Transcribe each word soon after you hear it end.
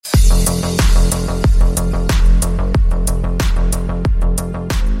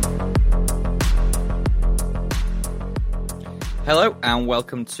Hello and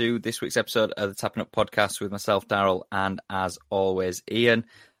welcome to this week's episode of the Tapping Up Podcast with myself, Daryl, and as always, Ian.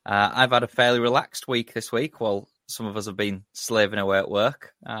 I've had a fairly relaxed week this week while some of us have been slaving away at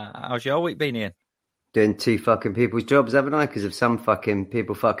work. How's your week been, Ian? Doing two fucking people's jobs, haven't I? Because of some fucking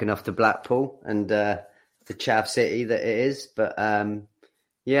people fucking off to Blackpool and the chav city that it is. But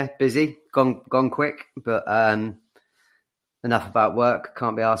yeah, busy, gone quick. But enough about work.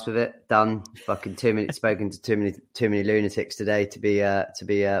 Can't be arsed with it. Done. Fucking 2 minutes spoken to too many lunatics today to be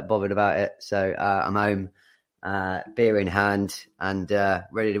bothered about it. So I'm home, beer in hand, and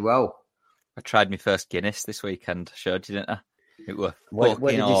ready to roll. I tried my first Guinness this weekend. Showed you, didn't I? It was what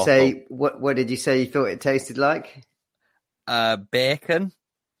did you awful. say? What did you say you thought it tasted like? Bacon.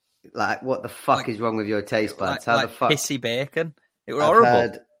 Like, what the fuck is wrong with your taste buds? How like the fuck? Pissy bacon. It was I've horrible.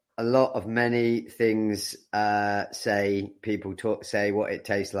 heard a lot of many things people say what it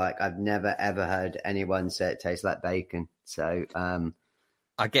tastes like. I've never ever heard anyone say it tastes like bacon. So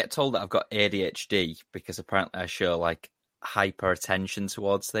I get told that I've got ADHD because apparently I show like hyper attention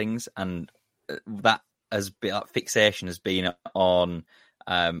towards things, and that has been like, fixation has been on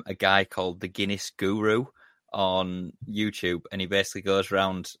a guy called the Guinness Guru on YouTube, and he basically goes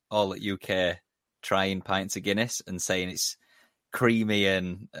around all at UK trying pints of Guinness and saying it's creamy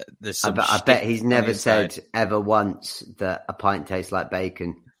and there's some. I bet he's never said ever once that a pint tastes like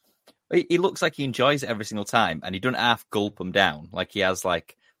bacon. He looks like he enjoys it every single time, and he doesn't half gulp them down. Like he has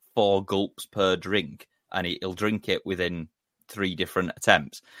like 4 gulps per drink, and he'll drink it within 3 different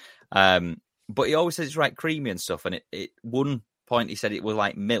attempts. But he always says it's right creamy and stuff. And at one point he said it was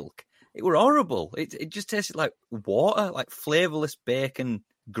like milk. It were horrible. It just tasted like water, like flavourless bacon,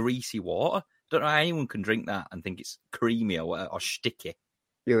 greasy water. Don't know how anyone can drink that and think it's creamy or sticky.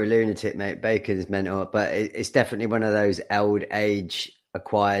 You're a lunatic, mate. Bacon's mental, but it's definitely one of those old age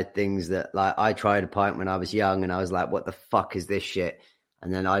acquired things that, like, I tried a pint when I was young and I was like, what the fuck is this shit?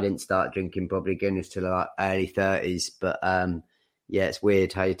 And then I didn't start drinking probably Guinness till like early 30s. But yeah, it's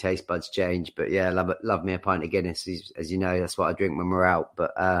weird how your taste buds change. But yeah, love me a pint of Guinness. As you know, that's what I drink when we're out.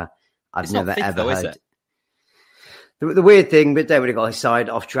 But I've never ever heard. The weird thing, but don't really got side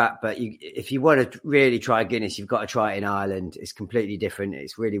off track. But if you want to really try Guinness, you've got to try it in Ireland. It's completely different.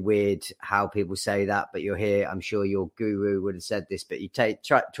 It's really weird how people say that. But you're here. I'm sure your guru would have said this. But you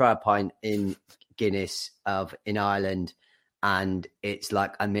try a pint in Guinness in Ireland, and it's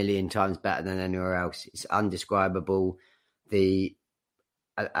like a million times better than anywhere else. It's undescribable. The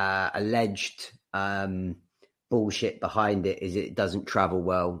alleged bullshit behind it is it doesn't travel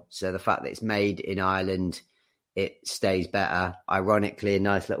well. So the fact that it's made in Ireland, it stays better. Ironically, a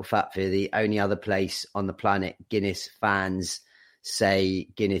nice little fact for you, the only other place on the planet Guinness fans say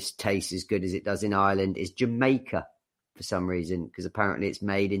Guinness tastes as good as it does in Ireland is Jamaica for some reason, because apparently it's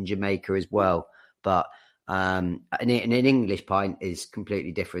made in Jamaica as well. But an English pint is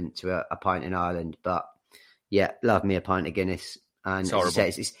completely different to a pint in Ireland. But yeah, love me a pint of Guinness. And as you say,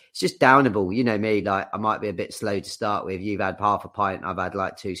 it's just downable. You know me, like I might be a bit slow to start with. You've had half a pint, I've had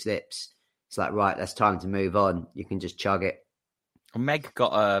like 2 sips. It's like, right, that's time to move on. You can just chug it. Meg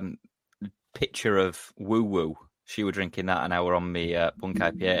got a picture of Woo Woo. She was drinking that an hour on me Bunk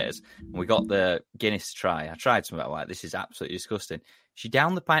IPAs. And we got the Guinness to try. I tried something like, this is absolutely disgusting. She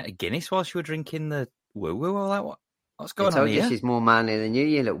downed the pint of Guinness while she was drinking the Woo Woo. I was like, what's going on here? She's more manly than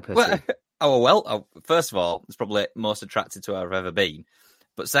you little pussy. Well, first of all, it's probably most attracted to her I've ever been.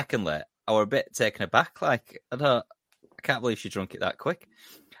 But secondly, I were a bit taken aback. Like, I can't believe she drunk it that quick.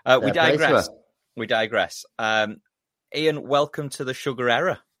 We digress. Ian, welcome to the sugar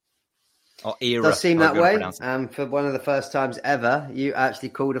era. Or era. Does seem that way. For one of the first times ever, you actually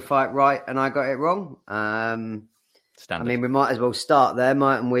called a fight right and I got it wrong. Standard. I mean, we might as well start there,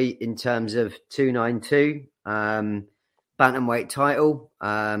 mightn't we, in terms of 292. Bantamweight title.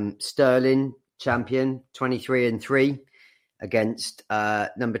 Sterling, champion, 23-3 against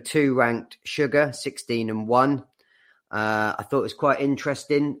number 2 ranked Sugar, 16-1. I thought it was quite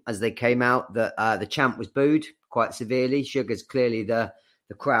interesting as they came out that the champ was booed quite severely. Sugar's clearly the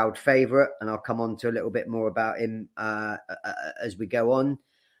crowd favourite, and I'll come on to a little bit more about him as we go on.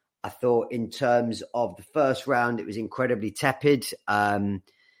 I thought in terms of the first round, it was incredibly tepid.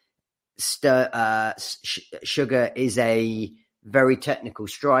 Sugar is a very technical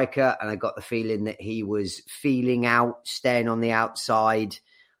striker, and I got the feeling that he was feeling out, staying on the outside,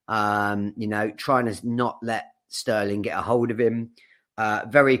 trying to not let Sterling get a hold of him.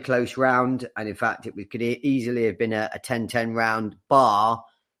 Very close round, and in fact it could easily have been a 10-10 round, bar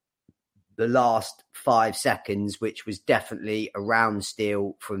the last 5 seconds, which was definitely a round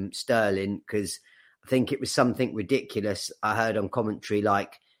steal from Sterling, because I think it was something ridiculous. I heard on commentary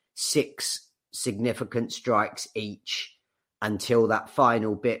like 6 significant strikes each, until that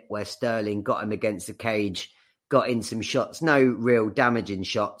final bit where Sterling got him against the cage, got in some shots, no real damaging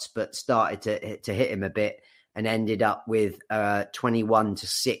shots, but started to hit him a bit, and ended up with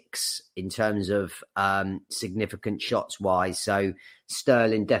 21-6 in terms of significant shots wise. So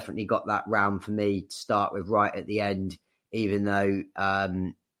Sterling definitely got that round for me to start with right at the end, even though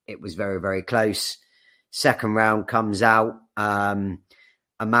it was very, very close. Second round comes out.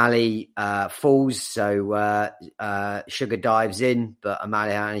 O'Malley falls, so Sugar dives in, but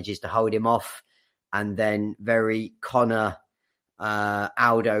O'Malley manages to hold him off. And then very Conor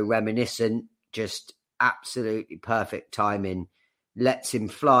Aldo reminiscent, just absolutely perfect timing. Lets him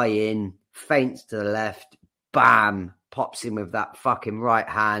fly in, feints to the left, bam, pops him with that fucking right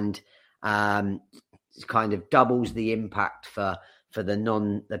hand. Kind of doubles the impact for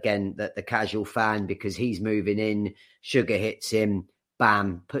the casual fan, because he's moving in. Sugar hits him,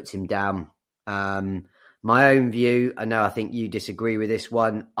 bam, puts him down. My own view, I think you disagree with this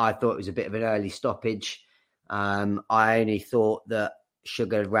one. I thought it was a bit of an early stoppage. I only thought that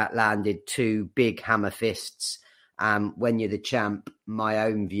Sugar landed 2 big hammer fists. When you're the champ, my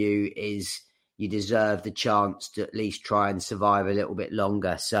own view is you deserve the chance to at least try and survive a little bit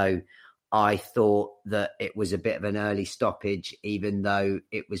longer. So I thought that it was a bit of an early stoppage, even though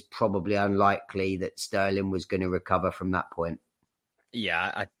it was probably unlikely that Sterling was going to recover from that point.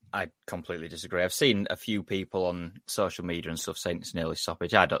 Yeah, I completely disagree. I've seen a few people on social media and stuff saying it's an early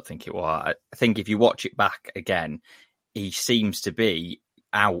stoppage. I don't think it was. I think if you watch it back again, he seems to be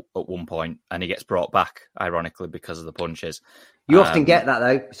out at one point and he gets brought back, ironically, because of the punches. You often get that,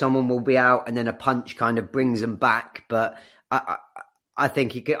 though. Someone will be out and then a punch kind of brings them back. But I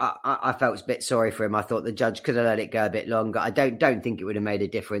think I felt a bit sorry for him. I thought the judge could have let it go a bit longer. I don't think it would have made a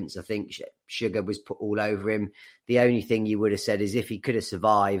difference. I think Sugar was put all over him. The only thing you would have said is if he could have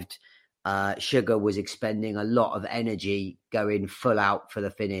survived, Sugar was expending a lot of energy going full out for the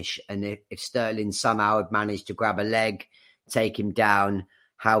finish. And if Sterling somehow had managed to grab a leg, take him down,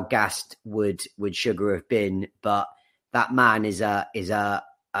 how gassed would Sugar have been? But that man is a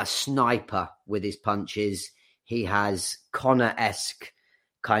sniper with his punches. He has Conor-esque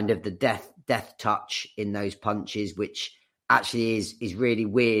kind of the death touch in those punches, which actually is really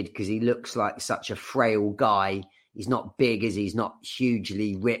weird because he looks like such a frail guy. He's not big, he's not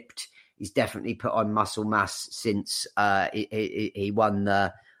hugely ripped. He's definitely put on muscle mass since he won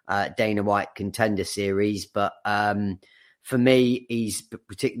the Dana White Contender Series. But for me, he's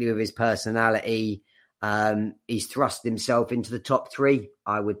particularly with his personality, he's thrust himself into the top 3,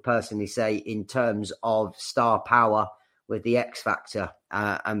 I would personally say, in terms of star power with the X Factor.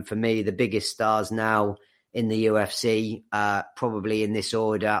 And for me, the biggest stars now in the UFC, probably in this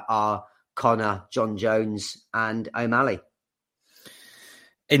order, are Conor, John Jones, and O'Malley.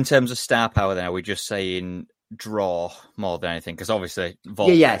 In terms of star power, then, are we just saying draw more than anything? Because obviously, Volk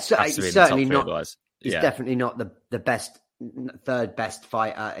so has to be it's in the certainly top 3 not. He's definitely not the best, third best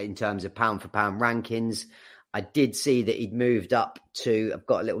fighter in terms of pound for pound rankings. I did see that he'd moved up to, I've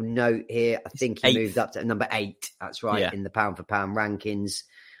got a little note here. I think he moved up to number 8. That's right, in the pound for pound rankings.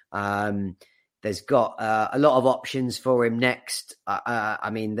 There's got a lot of options for him next. I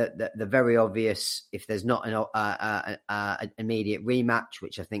mean, the very obvious, if there's not an immediate rematch,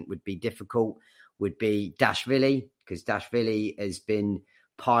 which I think would be difficult, would be Dashvili, because Dashvili has been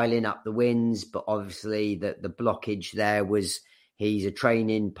piling up the wins, but obviously the blockage there was he's a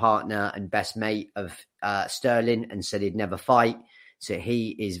training partner and best mate of Sterling and said he'd never fight. So he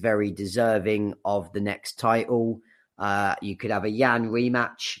is very deserving of the next title. You could have a Yan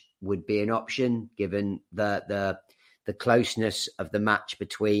rematch, would be an option, given the closeness of the match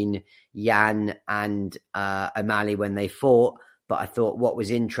between Yan and O'Malley when they fought. But I thought what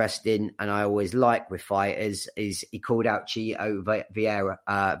was interesting, and I always like with fighters, is he called out Chito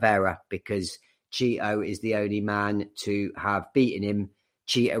Vera because Chito is the only man to have beaten him.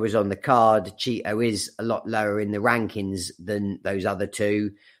 Chito was on the card. Chito is a lot lower in the rankings than those other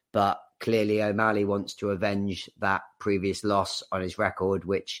two, but clearly O'Malley wants to avenge that previous loss on his record,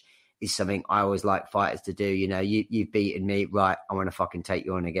 which is something I always like fighters to do. You know, you've beaten me, right? I want to fucking take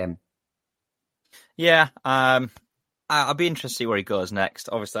you on again. Yeah, I'll be interested to see where he goes next.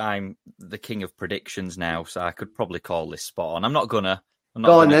 Obviously, I'm the king of predictions now, so I could probably call this spot on. I'm not gonna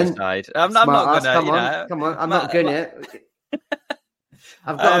decide. I'm not gonna. Come on. I'm not gonna.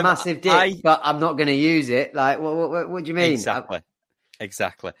 I've got a massive dick, but I'm not gonna use it. Like, what do you mean? Exactly.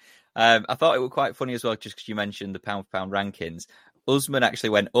 I thought it was quite funny as well, just because you mentioned the pound for pound rankings. Usman actually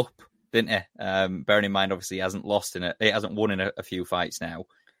went up, didn't he? Bearing in mind, obviously, he hasn't won in a few fights now.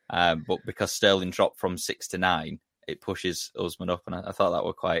 But because Sterling dropped from 6 to 9, it pushes Usman up, and I thought that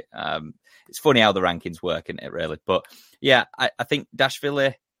were quite. It's funny how the rankings work, isn't it? Really, but yeah, I think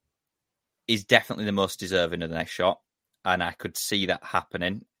Dashvili is definitely the most deserving of the next shot, and I could see that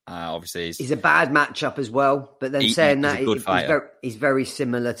happening. Obviously, he's a bad matchup as well. But then saying that, he's very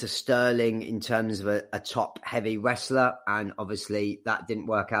similar to Sterling in terms of a top heavy wrestler, and obviously that didn't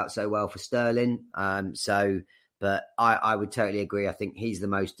work out so well for Sterling. But I would totally agree. I think he's the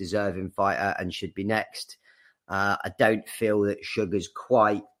most deserving fighter and should be next. I don't feel that Sugar's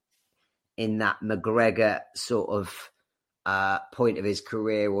quite in that McGregor sort of point of his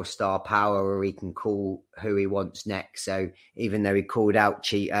career or star power where he can call who he wants next. So even though he called out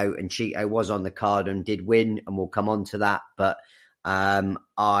Cheeto, and Cheeto was on the card and did win, and we'll come on to that, but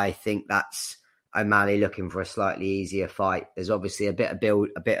I think that's O'Malley looking for a slightly easier fight. There's obviously a bit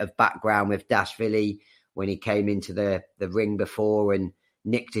of background with Dashvili when he came into the ring before and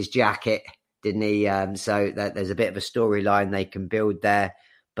nicked his jacket, didn't he? So there's a bit of a storyline they can build there.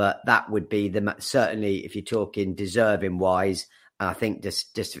 But that would be certainly, if you're talking deserving wise, I think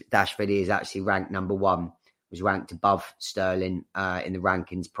just Dashvili is actually ranked number one, was ranked above Sterling in the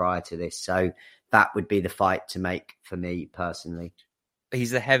rankings prior to this. So that would be the fight to make for me personally.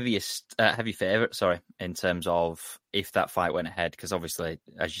 He's the heavy favourite, in terms of if that fight went ahead, because obviously,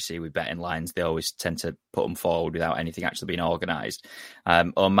 as you see with betting lines, they always tend to put them forward without anything actually being organised.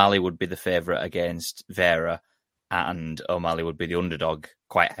 O'Malley would be the favourite against Vera, and O'Malley would be the underdog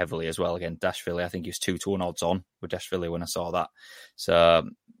quite heavily as well against Dashvili. I think he was 2-1 odds on with Dashvili when I saw that. So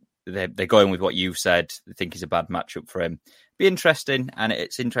they're going with what you've said. They think he's a bad matchup for him. Be interesting, and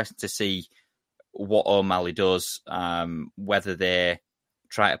it's interesting to see what O'Malley does, whether they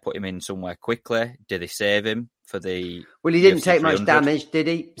try to put him in somewhere quickly. Do they save him for the... Well, he didn't take much damage, did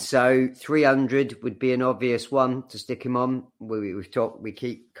he? So 300 would be an obvious one to stick him on. We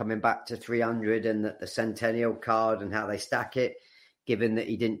keep coming back to 300 and the Centennial card and how they stack it. Given that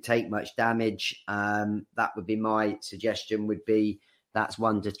he didn't take much damage, that would be my suggestion, would be that's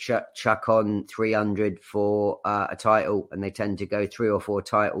one to chuck on 300 for a title, and they tend to go 3 or 4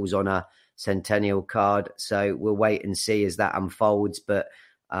 titles on a Centennial card. So we'll wait and see as that unfolds, but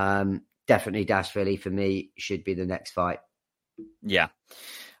definitely Dashvili for me should be the next fight. Yeah.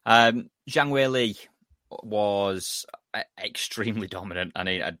 Zhang Weili was extremely dominant.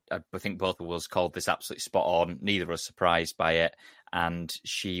 I think both of us called this absolutely spot on. Neither of us surprised by it. And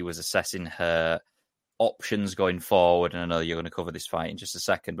she was assessing her options going forward. And I know you're going to cover this fight in just a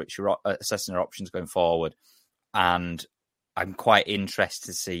second, but she was assessing her options going forward. And I'm quite interested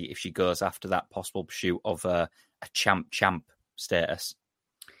to see if she goes after that possible pursuit of a champ status.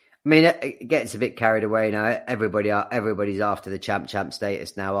 I mean, it gets a bit carried away now. Everybody's after the champ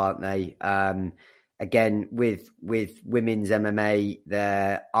status now, aren't they? Again, with women's MMA,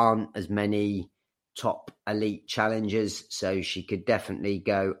 there aren't as many top elite challengers, so she could definitely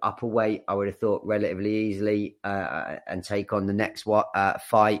go up a weight, I would have thought, relatively easily and take on the next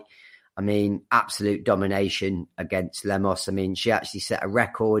fight. I mean, absolute domination against Lemos. I mean, she actually set a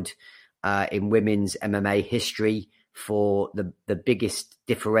record in women's MMA history for the biggest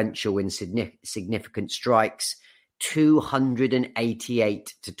differential in significant strikes,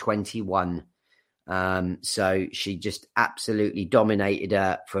 288 to 21. So she just absolutely dominated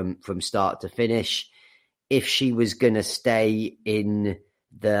her from start to finish. If she was going to stay in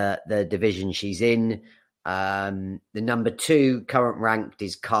the division she's in, the number 2 current ranked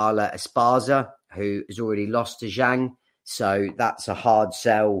is Carla Esparza, who has already lost to Zhang. So that's a hard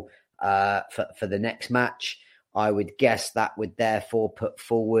sell for the next match. I would guess that would therefore put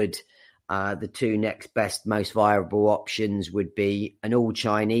forward the 2 next best, most viable options would be an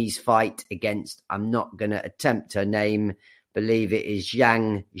all-Chinese fight against, I'm not going to attempt her name, believe it is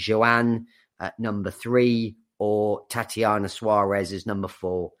Yang Zhuan at number 3, or Tatiana Suarez as number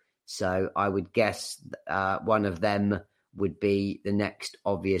 4. So I would guess one of them would be the next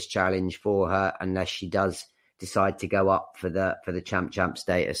obvious challenge for her, unless she does decide to go up for the champ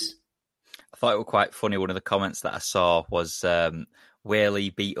status. I thought it was quite funny. One of the comments that I saw was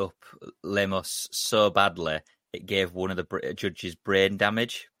Weili beat up Lemos so badly it gave one of the judges brain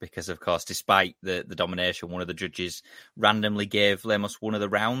damage, because, of course, despite the domination, one of the judges randomly gave Lemos one of the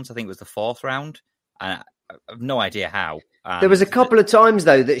rounds. I think it was the 4th round. And I have no idea how. There was a couple of times,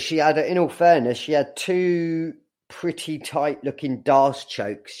 though, that she had, in all fairness, she had 2 pretty tight-looking D'Arce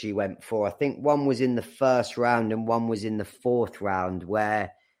chokes she went for. I think one was in the 1st round and one was in the 4th round,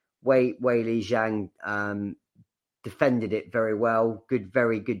 where Weili Zhang defended it very well.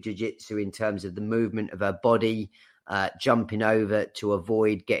 Very good jiu-jitsu in terms of the movement of her body, jumping over to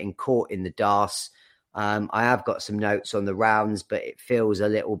avoid getting caught in the D'Arce. I have got some notes on the rounds, but it feels a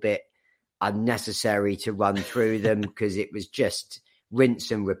little bit unnecessary to run through them because it was just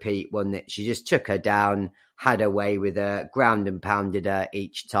rinse and repeat, wasn't it? She just took her down, had her way with her, ground and pounded her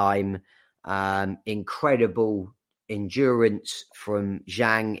each time. Incredible endurance from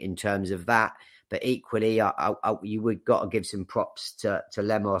Zhang in terms of that. But equally, you would got to give some props to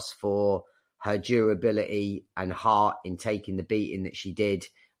Lemos for her durability and heart in taking the beating that she did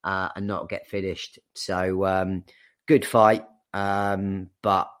and not get finished. So good fight.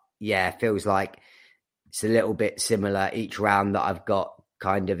 But yeah, it feels like it's a little bit similar. Each round that I've got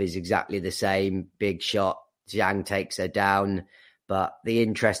kind of is exactly the same. Big shot. Zhang takes her down. But the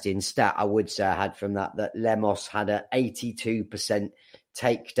interesting stat I would say I had from that Lemos had an 82%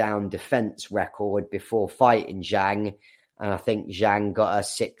 takedown defense record before fighting Zhang. And I think Zhang got her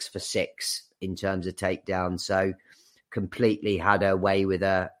 6 for 6 in terms of takedown. So completely had her way with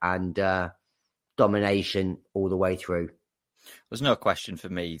her and domination all the way through. There's no question for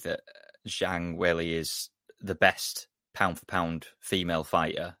me that Zhang Weili is the best pound for pound female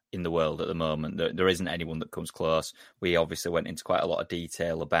fighter in the world at the moment. There isn't anyone that comes close. We obviously went into quite a lot of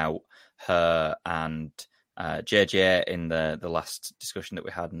detail about her and JJ in the last discussion that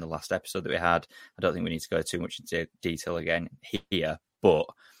we had in the last episode that we had. I don't think we need to go too much into detail again here, but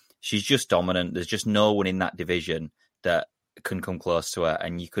she's just dominant. There's just no one in that division that can come close to her,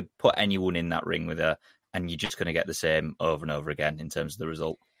 and you could put anyone in that ring with her and you're just going to get the same over and over again in terms of the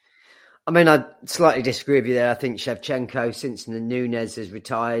result. I mean, I slightly disagree with you there. I think Shevchenko, since Nunes has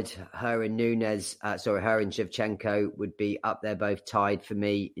retired, her and Shevchenko would be up there both tied for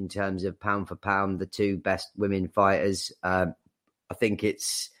me in terms of pound for pound, the two best women fighters. I think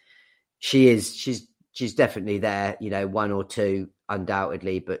she's definitely there, one or two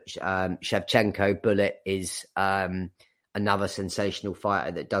undoubtedly, but Shevchenko Bullet is another sensational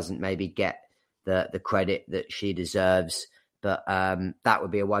fighter that doesn't maybe get the credit that she deserves. But that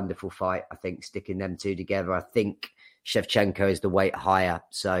would be a wonderful fight, I think, sticking them two together. I think Shevchenko is the weight higher.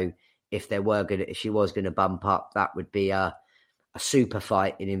 So if she was going to bump up, that would be a super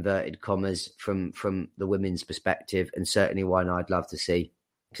fight in inverted commas from the women's perspective, and certainly one I'd love to see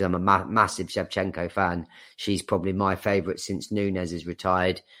because I'm a massive Shevchenko fan. She's probably my favourite since Nunes has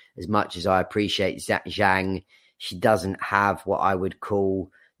retired. As much as I appreciate Zhang, she doesn't have what I would call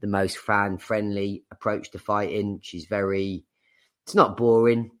the most fan-friendly approach to fighting. It's not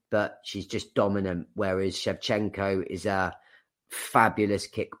boring, but she's just dominant. Whereas Shevchenko is a fabulous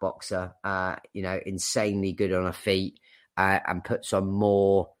kickboxer, insanely good on her feet, and puts on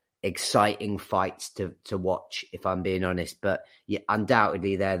more exciting fights to watch, if I'm being honest. But yeah,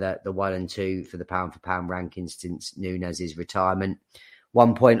 undoubtedly they're the 1 and 2 for the pound for pound rankings since Nunes' retirement.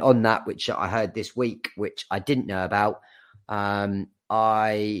 One point on that, which I heard this week, which I didn't know about. I'm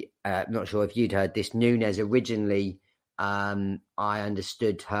not sure if you'd heard this. Nunes originally, I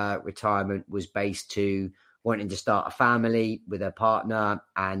understood her retirement was based to wanting to start a family with her partner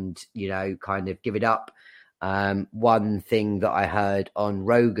and, kind of give it up. One thing that I heard on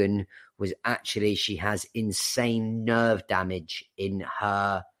Rogan was actually she has insane nerve damage in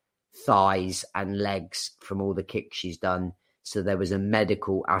her thighs and legs from all the kicks she's done. So there was a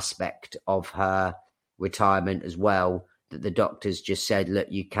medical aspect of her retirement as well that the doctors just said, look,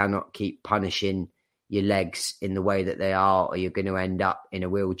 you cannot keep punishing your legs in the way that they are, or you're going to end up in a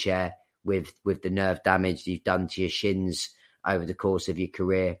wheelchair with the nerve damage you've done to your shins over the course of your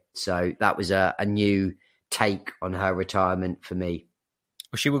career. So that was a new take on her retirement for me.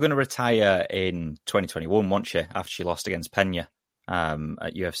 Well, she was going to retire in 2021, wasn't she, after she lost against Pena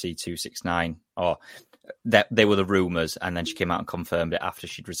at UFC 269. Or that they were the rumours, and then she came out and confirmed it after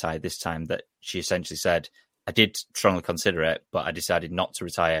she'd retired this time, that she essentially said, I did strongly consider it, but I decided not to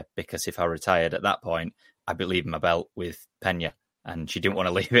retire because if I retired at that point, I'd be leaving my belt with Pena. And she didn't want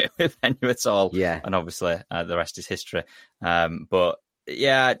to leave it with Pena at all. Yeah. And obviously, the rest is history. But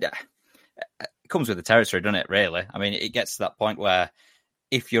yeah, it comes with the territory, doesn't it, really? I mean, it gets to that point where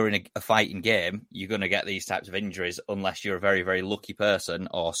if you're in a fighting game, you're going to get these types of injuries unless you're a very, very lucky person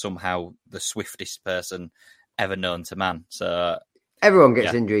or somehow the swiftest person ever known to man. So everyone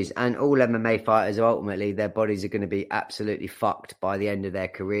gets injuries, and all MMA fighters are ultimately, their bodies are going to be absolutely fucked by the end of their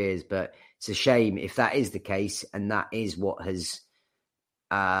careers. But it's a shame if that is the case, and that is what has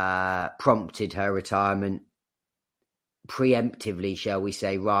prompted her retirement preemptively, shall we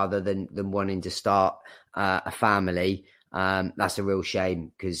say, rather than wanting to start a family. That's a real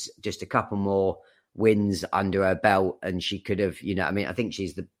shame, because just a couple more wins under her belt and she could have, I think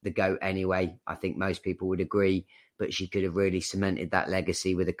she's the GOAT anyway. I think most people would agree, but she could have really cemented that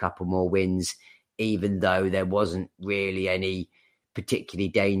legacy with a couple more wins, even though there wasn't really any particularly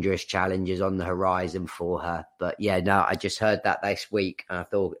dangerous challenges on the horizon for her. But yeah, no, I just heard that this week and I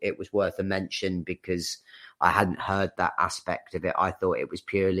thought it was worth a mention because I hadn't heard that aspect of it. I thought it was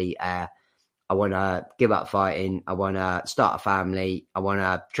purely, I want to give up fighting. I want to start a family. I want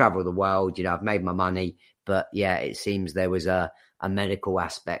to travel the world. You know, I've made my money. But yeah, it seems there was a medical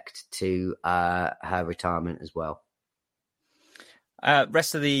aspect to her retirement as well.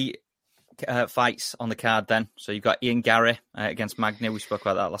 Rest of the fights on the card then. So you've got Ian Gary against Magny. We spoke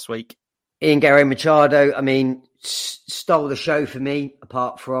about that last week. Ian Gary Machado, I mean, stole the show for me,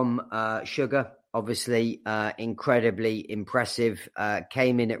 apart from Sugar. Obviously, incredibly impressive.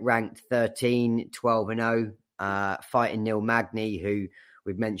 Came in at ranked 13, 12-0, fighting Neil Magny, who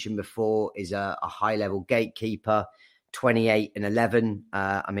we've mentioned before is a high-level gatekeeper, 28-11.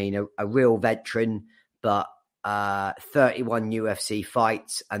 I mean, a real veteran, but 31 UFC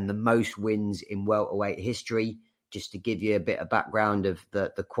fights and the most wins in welterweight history. Just to give you a bit of background of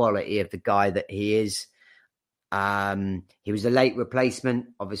the quality of the guy that he is. He was a late replacement,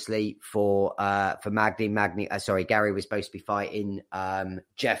 obviously, for Magny. Gary was supposed to be fighting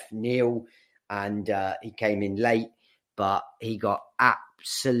Jeff Neal, and he came in late, but he got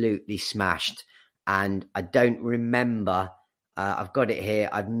absolutely smashed. And I don't remember, I've got it here,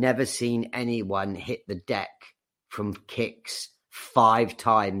 I've never seen anyone hit the deck from kicks 5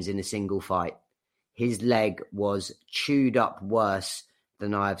 times in a single fight. His leg was chewed up worse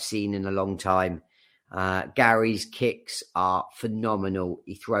than I've seen in a long time. Gary's kicks are phenomenal.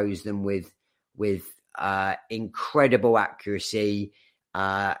 He throws them with incredible accuracy.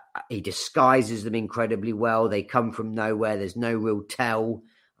 He disguises them incredibly well. They come from nowhere. There's no real tell.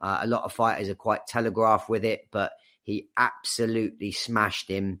 A lot of fighters are quite telegraphed with it, but he absolutely smashed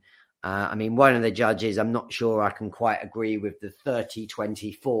him. I mean, one of the judges, I'm not sure I can quite agree with the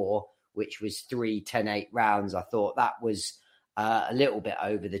 30-24, which was 3 10-8 rounds. I thought that was a little bit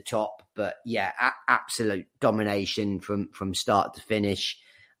over the top, but yeah, absolute domination from start to finish.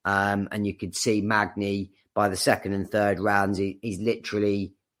 And you could see Magny by the second and third rounds, he's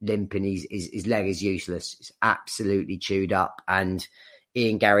literally limping. His leg is useless. It's absolutely chewed up. And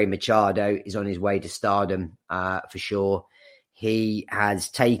Ian Gary Machado is on his way to stardom for sure. He has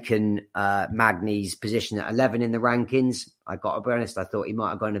taken Magny's position at 11 in the rankings. I got to be honest, I thought he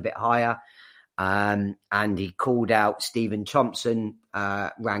might have gone a bit higher. And he called out Stephen Thompson,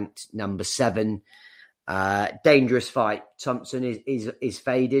 ranked number 7. Dangerous fight. Thompson is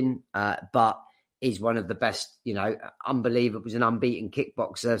fading, but is one of the best, unbelievable. Was an unbeaten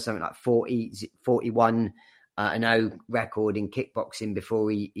kickboxer, something like 41 and 0 record in kickboxing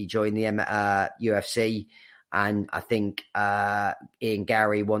before he joined the UFC. And I think Ian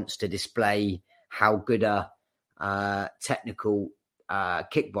Gary wants to display how good a technical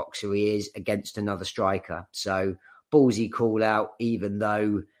kickboxer he is against another striker. So ballsy call out, even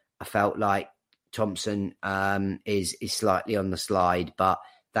though I felt like Thompson is slightly on the slide, but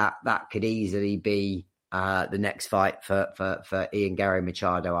that could easily be the next fight for Ian Gary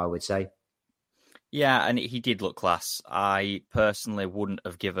Machado, I would say. Yeah, and he did look class. I personally wouldn't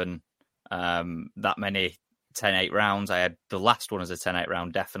have given that many 10-8 rounds. I had the last one as a 10-8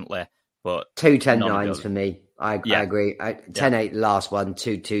 round, definitely. But 2 10-9s for me. I agree. 10-8 the last one,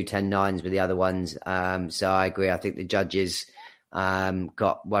 2 10-9s with the other ones. So I agree. I think the judges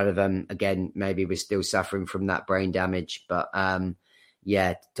got one of them, again, maybe was still suffering from that brain damage. But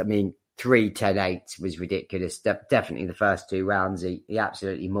yeah, I mean, 3 10-8s was ridiculous. Definitely the first 2 rounds, he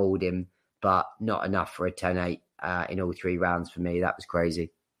absolutely mauled him, but not enough for a 10-8 in all 3 rounds for me. That was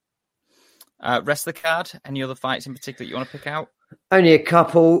crazy. Rest of the card, any other fights in particular you want to pick out? Only a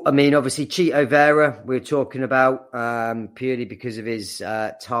couple. I mean, obviously, Chito Vera, we're talking about purely because of his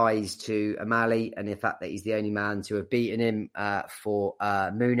ties to O'Malley and the fact that he's the only man to have beaten him for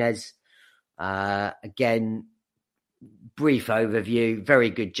Muniz. Again, brief overview.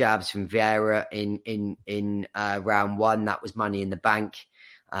 Very good jabs from Vieira in round 1. That was Money in the Bank.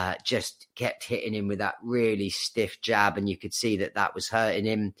 Just kept hitting him with that really stiff jab, and you could see that was hurting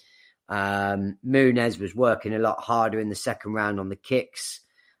him. Muniz was working a lot harder in the second round on the kicks.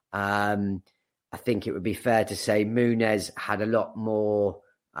 I think it would be fair to say Muniz had a lot more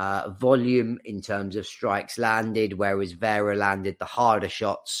volume in terms of strikes landed, whereas Vera landed the harder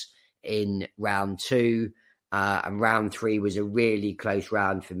shots in round 2. And round 3 was a really close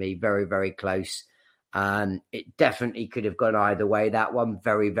round for me. Very, very close. It definitely could have gone either way. That one,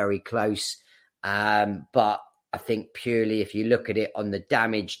 very, very close. But I think purely if you look at it on the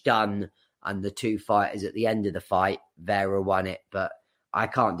damage done and the 2 fighters at the end of the fight, Vera won it. But I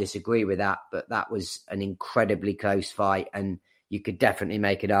can't disagree with that. But that was an incredibly close fight. And you could definitely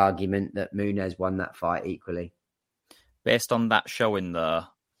make an argument that Muniz won that fight equally. Based on that showing, though,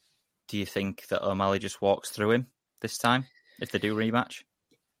 do you think that O'Malley just walks through him this time if they do rematch?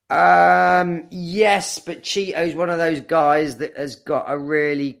 Yes, but Cheeto's one of those guys that has got a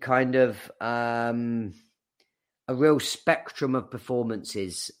really kind of a real spectrum of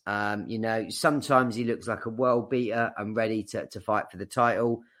performances. Sometimes he looks like a world beater and ready to fight for the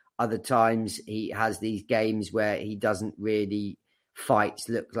title. Other times he has these games where he doesn't really fight,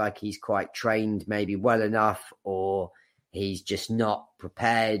 look like he's quite trained, maybe well enough, or he's just not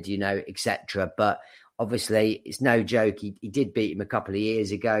prepared, etc. But obviously, it's no joke. He did beat him a couple of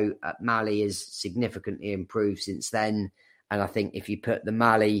years ago. Malley has significantly improved since then. And I think if you put the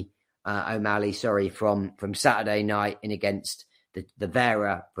O'Malley, from Saturday night in against the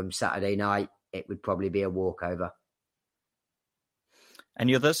Vera from Saturday night, it would probably be a walkover.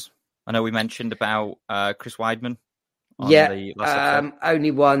 Any others? I know we mentioned about Chris Weidman. Only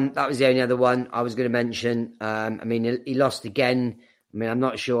one. That was the only other one I was going to mention. He lost again. I'm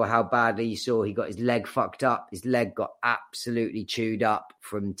not sure how badly you saw. He got his leg fucked up. His leg got absolutely chewed up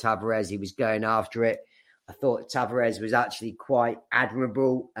from Tavares. He was going after it. I thought Tavares was actually quite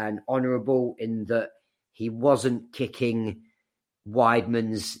admirable and honourable in that he wasn't kicking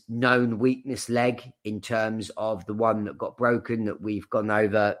Weidman's known weakness leg in terms of the one that got broken that we've gone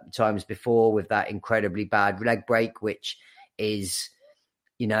over times before with that incredibly bad leg break, which is,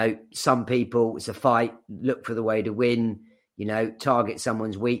 some people, it's a fight, look for the way to win. Target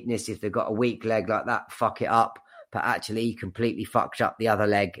someone's weakness. If they've got a weak leg like that, fuck it up. But actually, he completely fucked up the other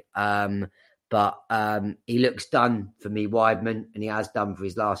leg. But he looks done for me, Weidman, and he has done for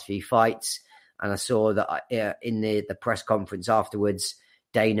his last few fights. And I saw that in the press conference afterwards,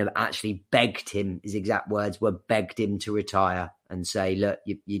 Dana actually begged him, his exact words were begged him to retire and say, look,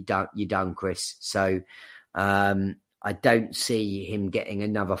 you're done, Chris. So I don't see him getting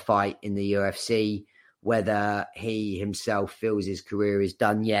another fight in the UFC. Whether he himself feels his career is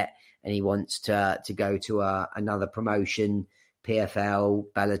done yet and he wants to go to another promotion, PFL,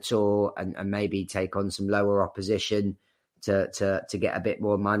 Bellator, and maybe take on some lower opposition to get a bit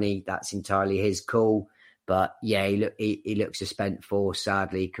more money, that's entirely his call. But yeah, he looks a spent force,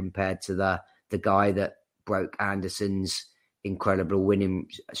 sadly, compared to the guy that broke Anderson's incredible winning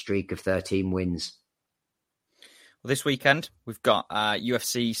streak of 13 wins. Well, this weekend, we've got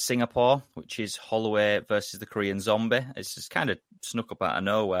UFC Singapore, which is Holloway versus the Korean Zombie. It's just kind of snuck up out of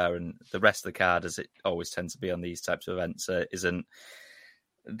nowhere, and the rest of the card, as it always tends to be on these types of events, isn't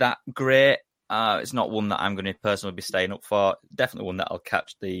that great. It's not one that I'm going to personally be staying up for. Definitely one that I'll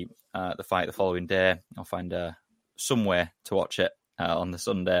catch the fight the following day. I'll find somewhere to watch it on the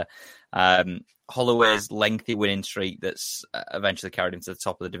Sunday. Holloway's lengthy winning streak that's eventually carried him to the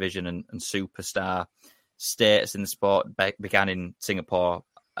top of the division and superstar status in the sport began in Singapore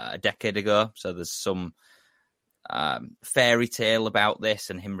a decade ago. So there's some fairy tale about this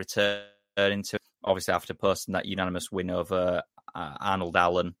and him returning to it. Obviously after posting that unanimous win over Arnold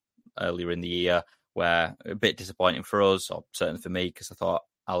Allen earlier in the year, where a bit disappointing for us, or certainly for me, because I thought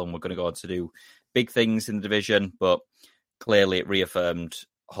Allen were going to go on to do big things in the division, but clearly it reaffirmed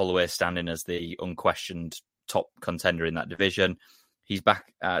Holloway's standing as the unquestioned top contender in that division. He's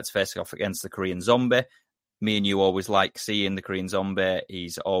back to face off against the Korean Zombie. Me and you always like seeing the Korean Zombie.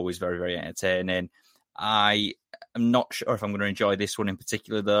 He's always very, very entertaining. I am not sure if I'm going to enjoy this one in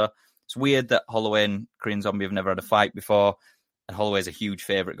particular, though. It's weird that Holloway and Korean Zombie have never had a fight before, and Holloway's a huge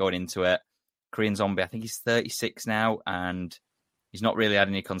favourite going into it. Korean Zombie, I think he's 36 now, and he's not really had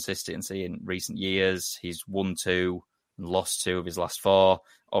any consistency in recent years. He's won 2 and lost 2 of his last 4.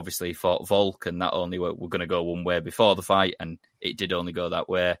 Obviously, he fought Volk, and that only were going to go one way before the fight, and it did only go that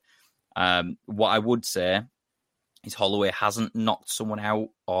way. What I would say is Holloway hasn't knocked someone out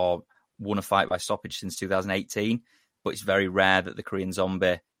or won a fight by stoppage since 2018, but it's very rare that the Korean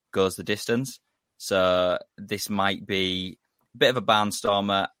Zombie goes the distance. So this might be a bit of a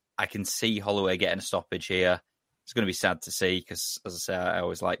barnstormer. I can see Holloway getting a stoppage here. It's going to be sad to see because, as I say, I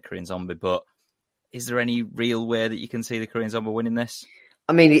always like Korean Zombie, but is there any real way that you can see the Korean Zombie winning this?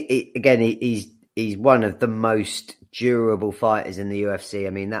 I mean, he's one of the most durable fighters in the UFC. I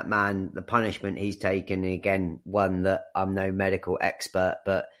mean, that man, the punishment he's taken, again, one that I'm no medical expert,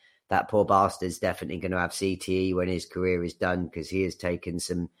 but that poor bastard's definitely going to have CTE when his career is done because he has taken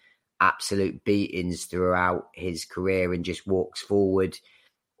some absolute beatings throughout his career and just walks forward,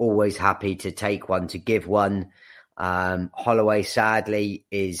 always happy to take one, to give one. Holloway, sadly,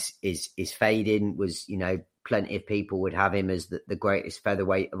 is fading. Was, plenty of people would have him as the greatest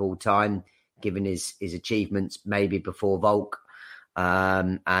featherweight of all time, given his achievements, maybe before Volk,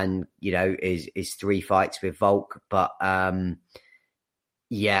 and his 3 fights with Volk. But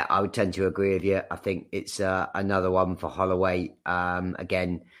Yeah, I would tend to agree with you. I think it's another one for Holloway.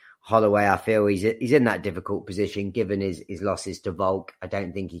 Again, Holloway, I feel he's in that difficult position given his losses to Volk. I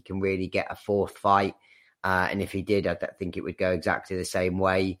don't think he can really get a fourth fight. And if he did, I don't think it would go exactly the same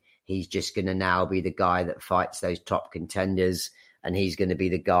way. He's just going to now be the guy that fights those top contenders. And he's going to be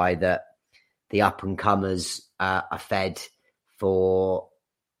the guy that the up-and-comers are fed for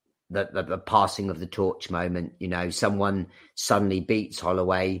the passing of the torch moment. You know, someone suddenly beats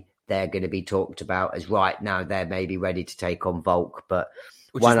Holloway, they're going to be talked about as right now they're maybe ready to take on Volk. But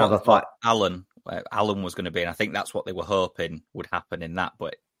Which one is other fight, Allen was going to be, and I think that's what they were hoping would happen in that,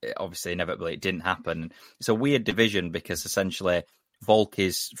 but obviously inevitably it didn't happen. It's a weird division because essentially Volk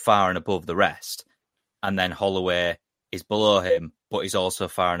is far and above the rest, and then Holloway is below him, but he's also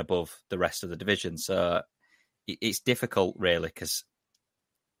far and above the rest of the division. So it's difficult, really, because,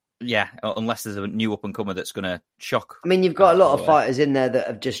 yeah, unless there's a new up-and-comer that's going to shock. I mean, you've got a lot of fighters in there that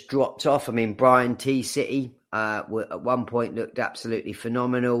have just dropped off. I mean, Brian T. City at one point looked absolutely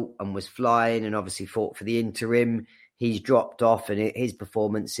phenomenal and was flying and obviously fought for the interim. He's dropped off and his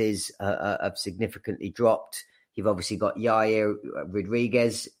performances have significantly dropped. You've obviously got Yair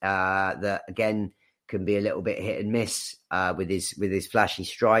Rodriguez that, again, can be a little bit hit and miss with his flashy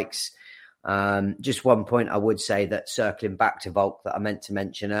strikes. Just one point I would say, that circling back to Volk that I meant to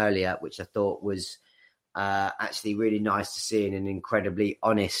mention earlier, which I thought was actually really nice to see, in an incredibly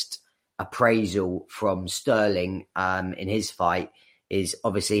honest appraisal from Sterling in his fight, is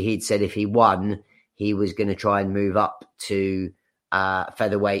obviously he'd said if he won, he was going to try and move up to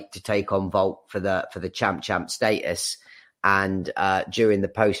featherweight to take on Volk for the champ status. And during the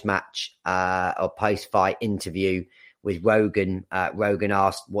post-match or post-fight interview with Rogan, Rogan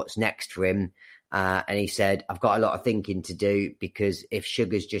asked what's next for him. And he said, I've got a lot of thinking to do, because if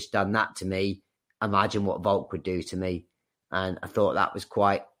Sugar's just done that to me, imagine what Volk would do to me. And I thought that was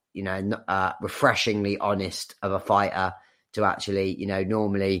quite, refreshingly honest of a fighter to actually,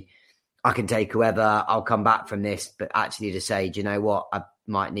 normally I can take whoever, I'll come back from this, but actually to say, do you know what, I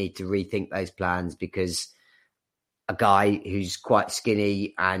might need to rethink those plans, because a guy who's quite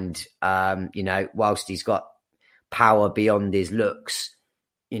skinny and, whilst he's got power beyond his looks,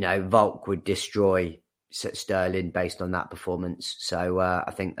 Volk would destroy Sterling based on that performance. So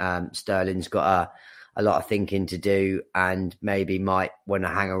I think Sterling's got a lot of thinking to do, and maybe might want to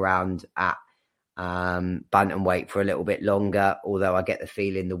hang around at bantamweight for a little bit longer, although I get the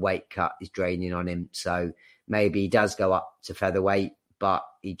feeling the weight cut is draining on him. So maybe he does go up to featherweight, but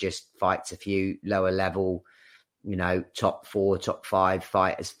he just fights a few lower level, top 4, top 5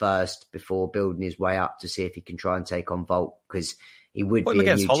 fighters first before building his way up to see if he can try and take on Volk, because he would be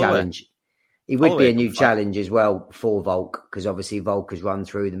a new challenge. He would be a new challenge as well for Volk, because obviously Volk has run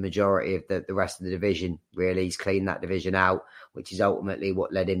through the majority of the rest of the division. Really, he's cleaned that division out, which is ultimately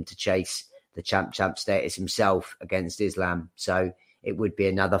what led him to chase the champ status himself against Islam. So it would be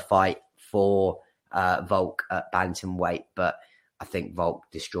another fight for Volk at bantamweight, but I think Volk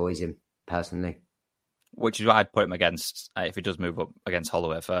destroys him personally. Which is why I'd put him against, if he does move up, against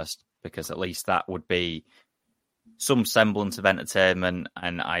Holloway first, because at least that would be some semblance of entertainment.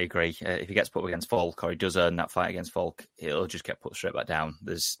 And I agree, if he gets put up against Volk, or he does earn that fight against Volk, he'll just get put straight back down.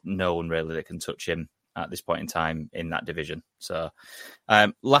 There's no one really that can touch him at this point in time in that division. So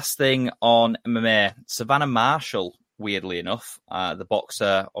last thing on MMA, Savannah Marshall, weirdly enough, the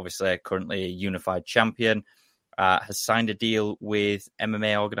boxer, obviously currently a unified champion, has signed a deal with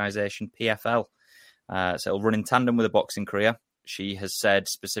MMA organisation PFL. So it'll run in tandem with a boxing career. She has said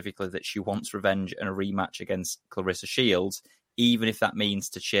specifically that she wants revenge and a rematch against Clarissa Shields, even if that means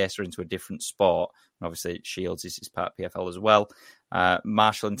to chase her into a different sport. And obviously, Shields is part of PFL as well.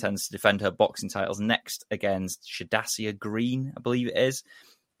 Marshall intends to defend her boxing titles next against Shadasia Green, I believe it is.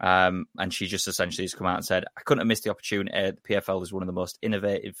 And she just essentially has come out and said, I couldn't have missed the opportunity. The PFL is one of the most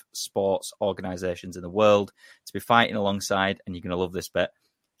innovative sports organisations in the world to be fighting alongside, and you're going to love this bit,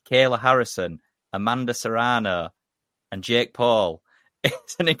 Kayla Harrison, Amanda Serrano, and Jake Paul.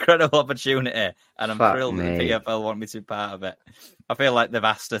 It's an incredible opportunity, and I'm thrilled that the PFL want me to be part of it. I feel like they've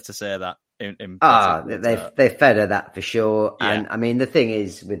asked her to say that. They've fed her that for sure. Yeah. And I mean, the thing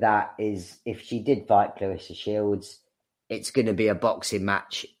is with that is, if she did fight Clarissa Shields, it's going to be a boxing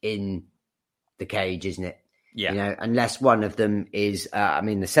match in the cage, isn't it? Yeah. Unless one of them is,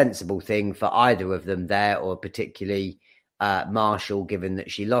 the sensible thing for either of them there, or particularly Marshall, given that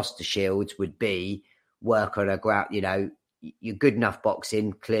she lost to Shields, would be work on her ground. You're good enough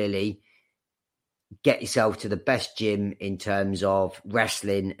boxing, clearly. Get yourself to the best gym in terms of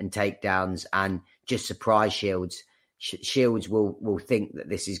wrestling and takedowns, and just surprise Shields. Shields will think that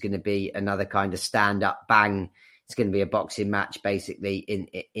this is going to be another kind of stand-up bang it's going to be a boxing match basically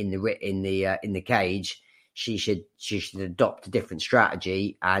in the cage, she should adopt a different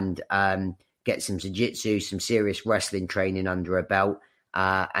strategy and get some jiu-jitsu, some serious wrestling training under her belt,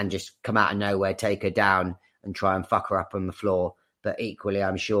 and just come out of nowhere, take her down and try and fuck her up on the floor. But equally,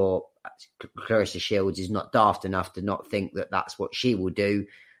 I'm sure Clarissa Shields is not daft enough to not think that that's what she will do.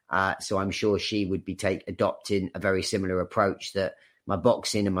 So I'm sure she would be adopting a very similar approach, that my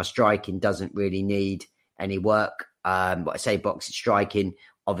boxing and my striking doesn't really need any work. But I say boxing, striking,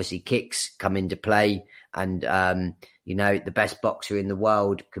 obviously kicks come into play. And, the best boxer in the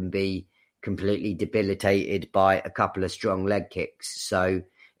world can be completely debilitated by a couple of strong leg kicks. So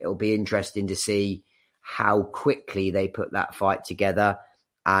it'll be interesting to see how quickly they put that fight together.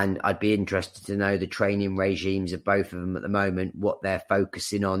 And I'd be interested to know the training regimes of both of them at the moment, what they're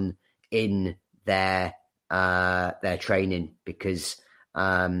focusing on in their training. Because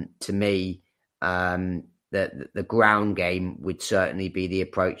to me, the ground game would certainly be the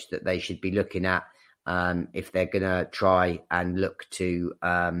approach that they should be looking at if they're going to try and look to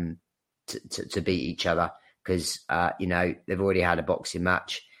beat each other. Because they've already had a boxing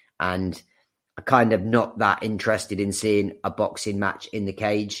match, and I'm kind of not that interested in seeing a boxing match in the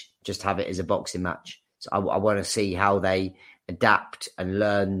cage. Just have it as a boxing match. So I want to see how they adapt and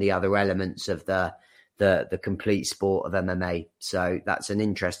learn the other elements of the complete sport of MMA. So that's an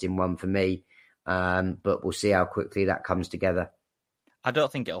interesting one for me. But we'll see how quickly that comes together. I don't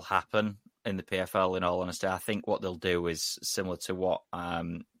think it'll happen in the PFL, in all honesty. I think what they'll do is similar to what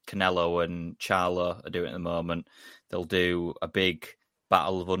Canelo and Charlo are doing at the moment. They'll do a big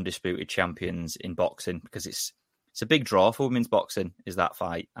battle of undisputed champions in boxing, because it's a big draw for women's boxing, is that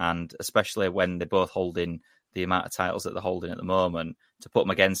fight. And especially when they're both holding the amount of titles that they're holding at the moment, to put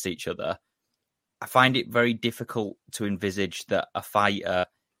them against each other, I find it very difficult to envisage that a fighter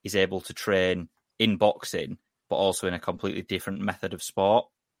is able to train in boxing, but also in a completely different method of sport,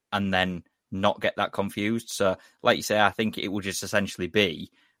 and then not get that confused. So, like you say, I think it will just essentially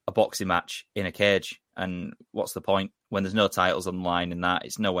be a boxing match in a cage. And what's the point when there's no titles on the line in that?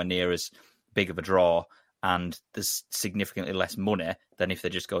 It's nowhere near as big of a draw, and there's significantly less money than if they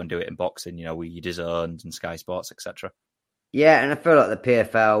just go and do it in boxing, with your DAZN and Sky Sports, etc. Yeah, and I feel like the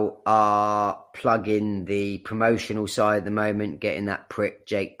PFL are plugging the promotional side at the moment, getting that prick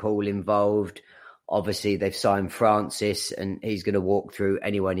Jake Paul involved. Obviously, they've signed Francis, and he's going to walk through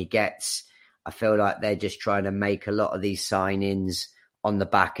anyone he gets. I feel like they're just trying to make a lot of these signings on the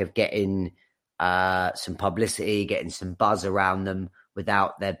back of getting some publicity, getting some buzz around them,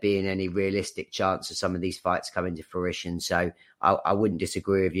 without there being any realistic chance of some of these fights coming to fruition. So I wouldn't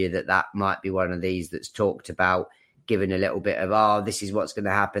disagree with you that might be one of these that's talked about, given a little bit of, this is what's going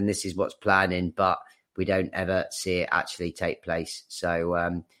to happen, this is what's planning, but we don't ever see it actually take place.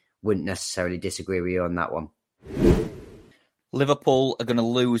 So wouldn't necessarily disagree with you on that one. Liverpool are going to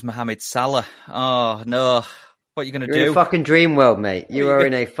lose Mohamed Salah. Oh, no. What are you going to do? You're in a fucking dream world, mate. You are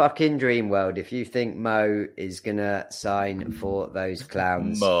in a fucking dream world if you think Mo is going to sign for those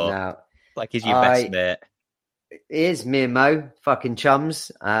clowns. Mo. Now, like he's your best mate. It is me and Mo, fucking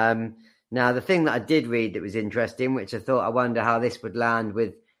chums. Now, the thing that I did read that was interesting, which I thought, I wonder how this would land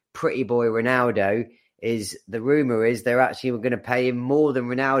with pretty boy Ronaldo, is the rumour is they're actually going to pay him more than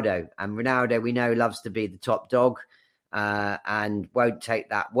Ronaldo. And Ronaldo, we know, loves to be the top dog and won't take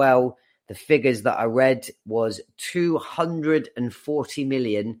that well. The figures that I read was 240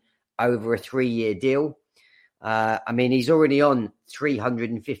 million over a 3-year deal. He's already on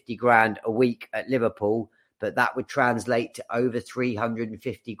 350 grand a week at Liverpool, but that would translate to over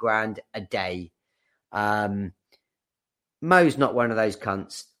 350 grand a day. Mo's not one of those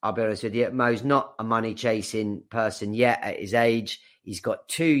cunts, I'll be honest with you. Mo's not a money-chasing person yet at his age. He's got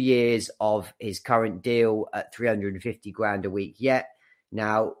 2 years of his current deal at 350 grand a week yet.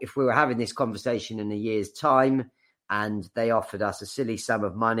 Now, if we were having this conversation in a year's time and they offered us a silly sum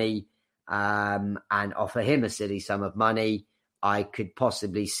of money and offer him a silly sum of money, I could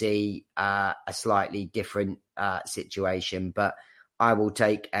possibly see a slightly different situation. But I will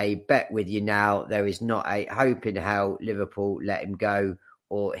take a bet with you now. There is not a hope in hell Liverpool let him go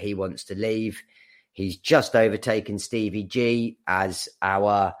or he wants to leave. He's just overtaken Stevie G as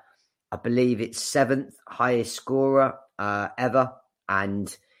our, I believe it's 7th highest scorer ever.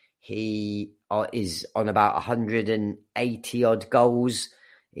 And he is on about 180 odd goals.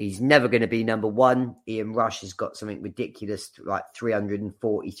 He's never going to be number one. Ian Rush has got something ridiculous, like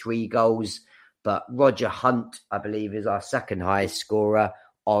 343 goals. But Roger Hunt, I believe, is our second highest scorer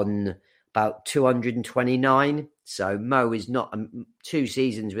on about 229. So Mo is not 2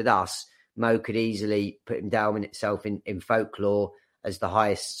 seasons with us. Mo could easily put him down in itself in folklore as the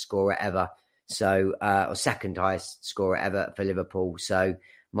highest scorer ever. So, or second highest scorer ever for Liverpool. So,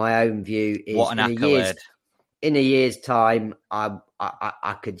 my own view is What an accolade. in a year's time,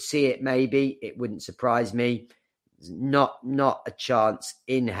 I could see it. Maybe it wouldn't surprise me. Not a chance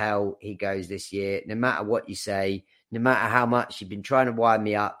in hell he goes this year. No matter what you say, no matter how much you've been trying to wind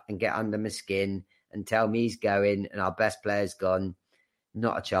me up and get under my skin and tell me he's going and our best player's gone.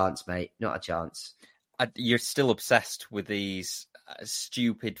 Not a chance, mate. Not a chance. You're still obsessed with these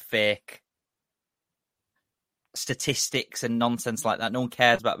stupid, fake statistics and nonsense like that. No one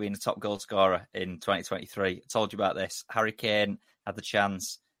cares about being a top goal scorer in 2023. I told you about this. Harry Kane had the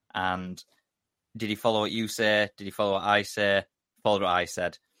chance, and did he follow what you say? Did he follow what I say? Followed what I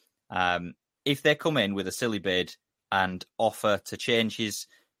said. If they come in with a silly bid and offer to change his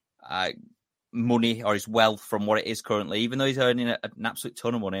money or his wealth from what it is currently, even though he's earning an absolute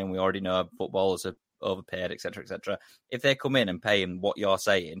ton of money, and we already know footballers are overpaid, etc., etc. If they come in and pay him what you're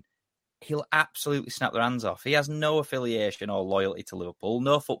saying, he'll absolutely snap their hands off. He has no affiliation or loyalty to Liverpool.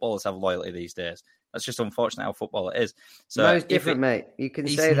 No footballers have loyalty these days. That's just unfortunate how football it is. So Mo's different, mate. You can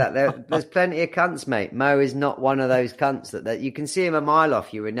say that. There's plenty of cunts, mate. Mo is not one of those cunts that you can see him a mile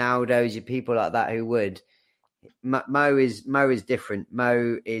off. Your Ronaldos, your people like that who would. Mo is different.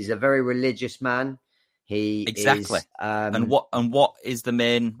 Mo is a very religious man. He exactly. Is, and what is the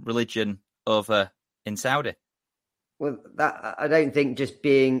main religion over in Saudi? Well, that I don't think just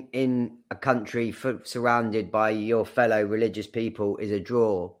being in a country surrounded by your fellow religious people is a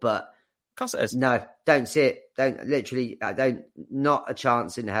draw. But of course it is. No, don't see it. Don't literally. I don't. Not a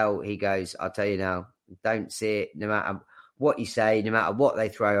chance in hell. He goes. I'll tell you now. Don't see it. No matter what you say, no matter what they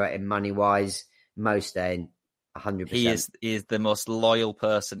throw at him money wise, Mo staying 100%. He is the most loyal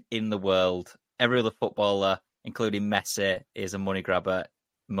person in the world. Every other footballer, including Messi, is a money grabber.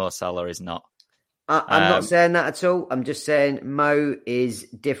 Mo Salah is not. I'm not saying that at all. I'm just saying Mo is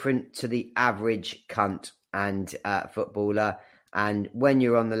different to the average cunt and footballer. And when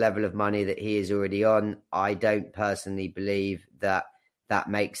you're on the level of money that he is already on, I don't personally believe that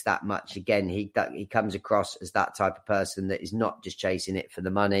makes that much. Again, he comes across as that type of person that is not just chasing it for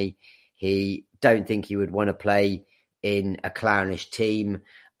the money. He don't think he would want to play in a clownish team.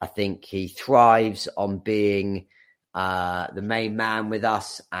 I think he thrives on being the main man with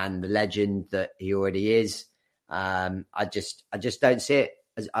us and the legend that he already is. I just don't see it.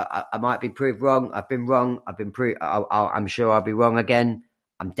 I might be proved wrong. I've been wrong. I've been proved. I'm sure I'll be wrong again.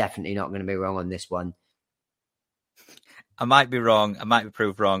 I'm definitely not going to be wrong on this one. I might be wrong. I might be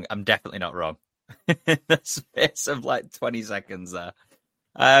proved wrong. I'm definitely not wrong. The space of like 20 seconds there.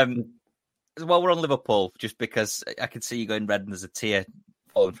 Well, we're on Liverpool, just because I could see you going red and there's a tear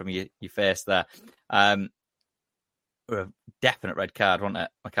falling from your face there. A definite red card, wasn't it,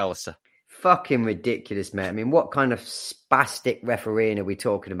 McAllister? Fucking ridiculous, mate. I mean, what kind of spastic refereeing are we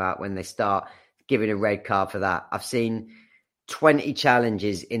talking about when they start giving a red card for that? I've seen 20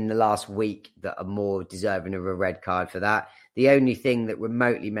 challenges in the last week that are more deserving of a red card for that. The only thing that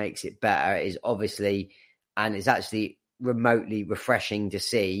remotely makes it better is obviously, and it's actually remotely refreshing to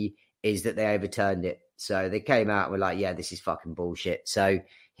see, is that they overturned it. So they came out and were like, yeah, this is fucking bullshit. So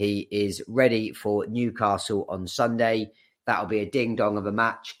he is ready for Newcastle on Sunday. That'll be a ding-dong of a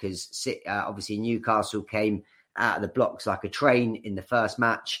match because obviously Newcastle came out of the blocks like a train in the first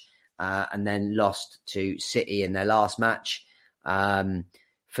match and then lost to City in their last match.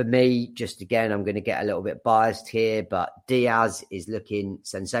 For me, just again, I'm going to get a little bit biased here, but Diaz is looking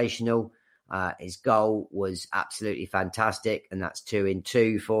sensational. His goal was absolutely fantastic, and that's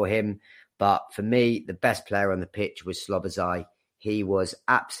 2-in-2 for him. But for me, the best player on the pitch was Slobozai. He was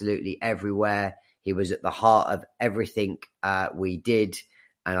absolutely everywhere. He was at the heart of everything we did.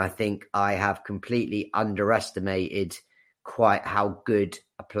 And I think I have completely underestimated quite how good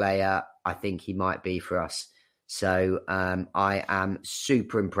a player I think he might be for us. So I am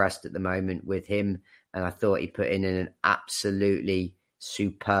super impressed at the moment with him. And I thought he put in an absolutely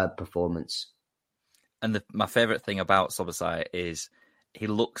superb performance. And my favourite thing about Slobozai is he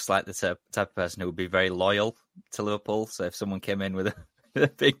looks like the type of person who would be very loyal to Liverpool. So if someone came in with a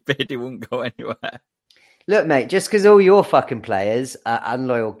big bid, he wouldn't go anywhere. Look, mate, just because all your fucking players are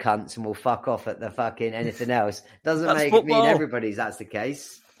unloyal cunts and will fuck off at the fucking anything else doesn't make it mean everybody's that's the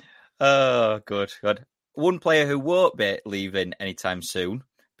case. Oh, good. One player who won't be leaving anytime soon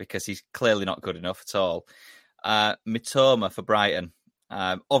because he's clearly not good enough at all. Mitoma for Brighton.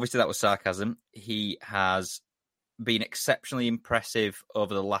 Obviously, that was sarcasm. He has been exceptionally impressive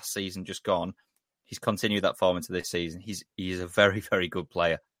over the last season just gone. He's continued that form into this season. He is a very, very good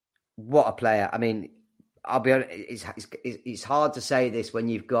player. What a player. I mean, I'll be honest, it's hard to say this when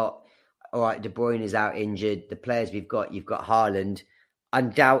you've got, all right, De Bruyne is out injured. The players you've got Haaland.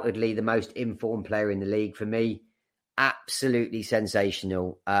 undoubtedly the most informed player in the league for me. Absolutely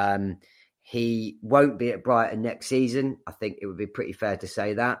sensational. He won't be at Brighton next season. I think it would be pretty fair to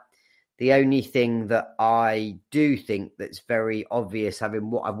say that. The only thing that I do think that's very obvious, I've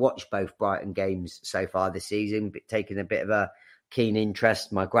watched both Brighton games so far this season, but taking a bit of a keen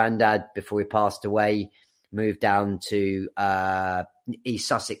interest. My granddad, before he passed away, moved down to East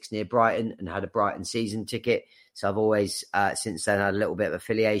Sussex near Brighton and had a Brighton season ticket. So I've always, since then, had a little bit of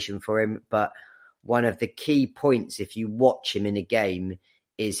affiliation for him. But one of the key points, if you watch him in a game,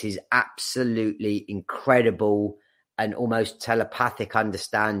 is his absolutely incredible and almost telepathic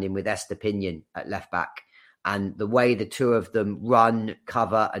understanding with Estepinian at left back. And the way the two of them run,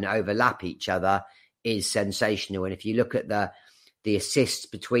 cover and overlap each other is sensational. And if you look at the assists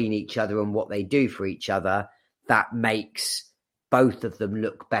between each other and what they do for each other, that makes both of them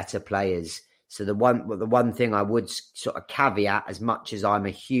look better players. So the one thing I would sort of caveat, as much as I'm a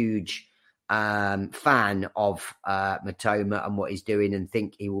huge fan of Matoma and what he's doing and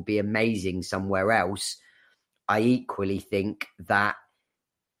think he will be amazing somewhere else, I equally think that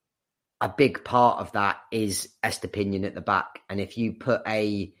a big part of that is Estepinian at the back. And if you put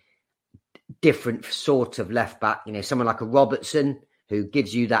a different sort of left back, someone like a Robertson who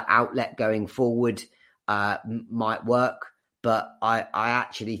gives you that outlet going forward, might work. But I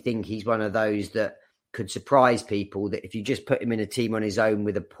actually think he's one of those that could surprise people, that if you just put him in a team on his own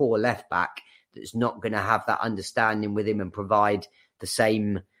with a poor left back that's not going to have that understanding with him and provide the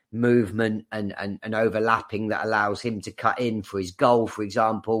same movement and overlapping that allows him to cut in for his goal, for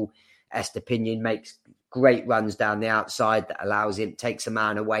example. Estepinian makes great runs down the outside that allows him, takes a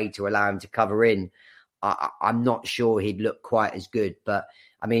man away to allow him to cover in. I'm not sure he'd look quite as good, but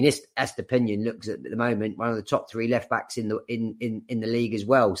I mean, Estepinian looks at the moment one of the top three left backs in the league as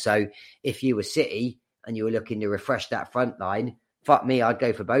well. So if you were City and you were looking to refresh that front line, fuck me, I'd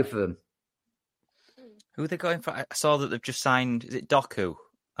go for both of them. Who are they going for? I saw that they've just signed. Is it Doku?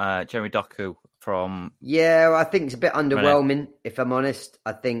 Jeremy Doku from. Yeah, I think it's a bit underwhelming, if I'm honest.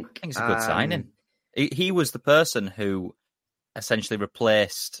 I think it's a good signing. He was the person who essentially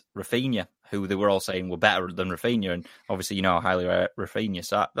replaced Rafinha, who they were all saying were better than Rafinha, and obviously you know how highly Rafinha.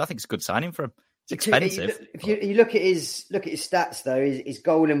 So I think it's a good signing for him. It's expensive. If you look at his stats though, his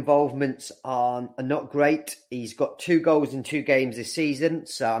goal involvements are not great. He's got 2 goals in 2 games this season.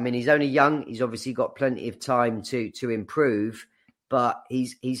 So I mean, he's only young. He's obviously got plenty of time to improve, but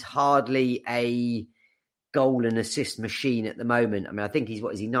he's hardly a goal and assist machine at the moment. I mean, I think he's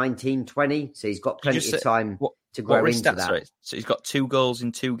 19, 20? So he's got plenty of time to grow into that. Sorry. So he's got 2 goals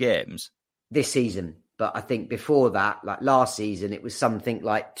in 2 games this season. But I think before that, like last season, it was something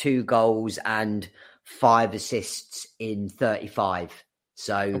like 2 goals and 5 assists in 35.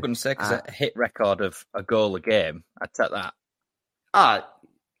 So I'm going to say, because a hit record of a goal a game, I'd take that.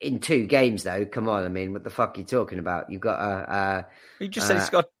 In 2 games, though, come on. I mean, what the fuck are you talking about? You've got you just said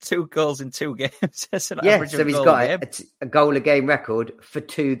he's got 2 goals in 2 games. That's an yeah, average so of he's goal got a goal a game record for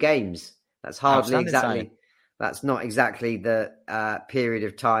 2 games. That's hardly exactly. Signing. That's not exactly the period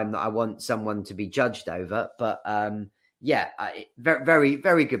of time that I want someone to be judged over. But very,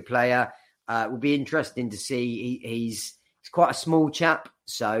 very good player. It will be interesting to see. He's quite a small chap,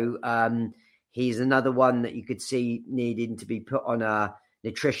 so he's another one that you could see needing to be put on a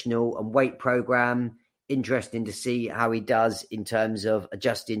nutritional and weight program. Interesting to see how he does in terms of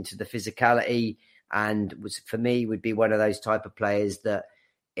adjusting to the physicality, and for me would be one of those type of players that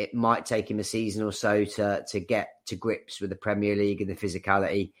it might take him a season or so to get to grips with the Premier League and the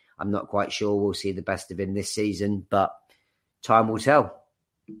physicality. I'm not quite sure we'll see the best of him this season, but time will tell.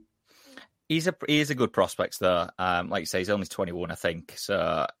 He is a good prospect, though. Like you say, he's only 21, I think.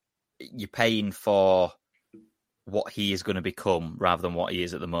 So you're paying for what he is going to become rather than what he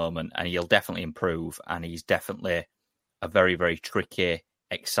is at the moment, and he'll definitely improve. And he's definitely a very, very tricky,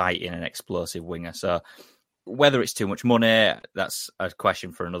 exciting, and explosive winger. So whether it's too much money, that's a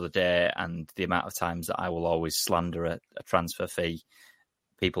question for another day. And the amount of times that I will always slander a transfer fee,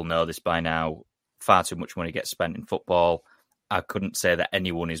 people know this by now. Far too much money gets spent in football. I couldn't say that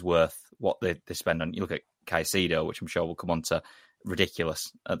anyone is worth what they spend on. You look at Caicedo, which I'm sure we'll come on to,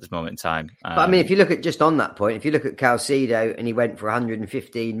 ridiculous at this moment in time. But I mean, if you look at just on that point, if you look at Caicedo and he went for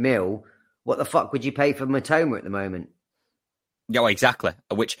 115 mil, what the fuck would you pay for Matoma at the moment? Yeah, well, exactly.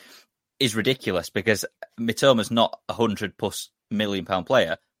 Which is ridiculous because Mitoma's not £100+ million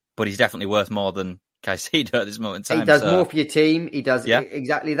player, but he's definitely worth more than Caicedo at this moment in time. He does more for your team. He does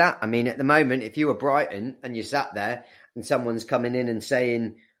exactly that. I mean, at the moment, if you were Brighton and you sat there and someone's coming in and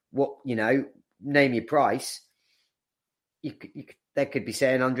saying, name your price, they could be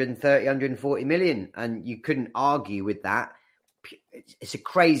saying 130, 140 million, and you couldn't argue with that. it's a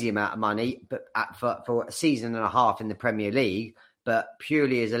crazy amount of money, but for a season and a half in the Premier League, but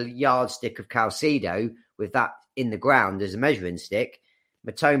purely as a yardstick of Caicedo with that in the ground as a measuring stick,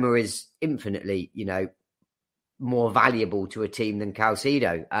 Matoma is infinitely, more valuable to a team than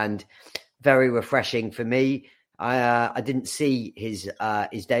Caicedo, and very refreshing for me. I didn't see his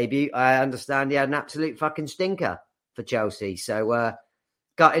debut. I understand he had an absolute fucking stinker for Chelsea. So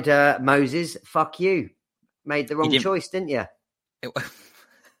gutted Moses. Fuck you. Made the wrong choice, didn't you?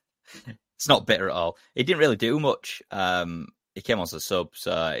 It's not bitter at all. He didn't really do much. He came on as a sub,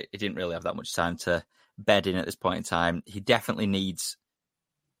 so he didn't really have that much time to bed in at this point in time. He definitely needs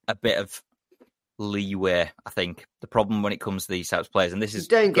a bit of leeway, I think. The problem when it comes to these types of players, and this is... You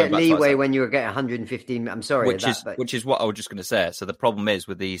don't get leeway when you're getting 115... I'm sorry. Which is what I was just going to say. So the problem is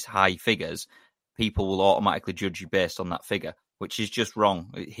with these high figures, people will automatically judge you based on that figure, which is just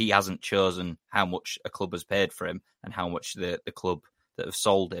wrong. He hasn't chosen how much a club has paid for him and how much the club that have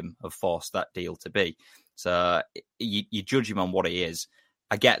sold him have forced that deal to be. So you judge him on what he is.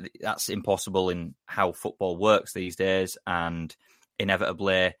 I get that's impossible in how football works these days, and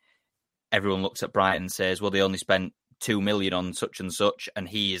inevitably everyone looks at Brighton and says, well, they only spent 2 million on such and such, and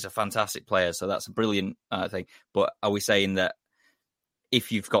he is a fantastic player, so that's a brilliant thing. But are we saying that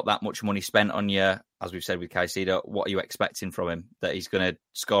if you've got that much money spent on you, as we've said with Caicedo, what are you expecting from him? That he's going to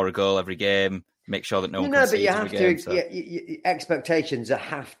score a goal every game, make sure that no one concedes every game? So. Expectations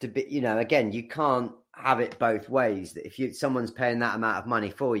have to be, again, you can't have it both ways. That if someone's paying that amount of money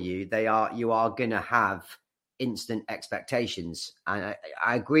for you, you are going to have instant expectations. And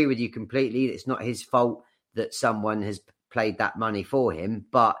I agree with you completely. It's not his fault that someone has played that money for him,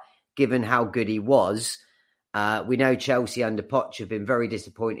 but given how good he was, we know Chelsea under Poch have been very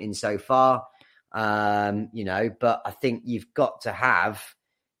disappointing so far, but I think you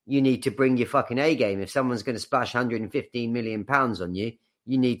need to bring your fucking A game. If someone's going to splash 115 million pounds on you,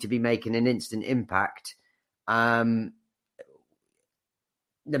 you need to be making an instant impact, no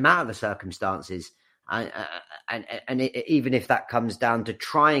matter the circumstances. And even if that comes down to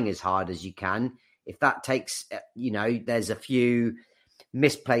trying as hard as you can, if that takes, there's a few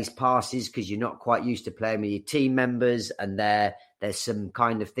misplaced passes because you're not quite used to playing with your team members, and there's some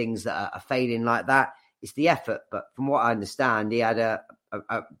kind of things that are failing like that. It's the effort. But from what I understand, he had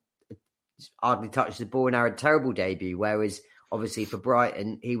hardly touched the ball and had a terrible debut. Whereas obviously for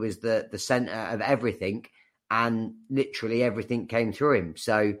Brighton, he was the centre of everything, and literally everything came through him.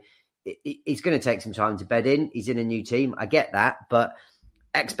 So he's going to take some time to bed in. He's in a new team. I get that, but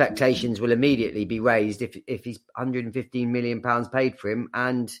expectations will immediately be raised if he's 115 million pounds paid for him,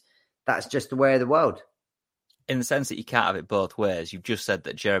 and that's just the way of the world. In the sense that you can't have it both ways. You've just said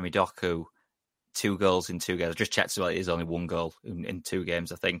that Jeremy Doku, 2 goals in 2 games. I just checked, it is only 1 goal in 2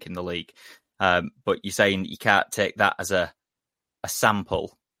 games, I think, in the league. But you're saying you can't take that as a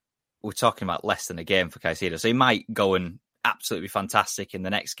sample. We're talking about less than a game for Caicedo, so he might go and absolutely fantastic in the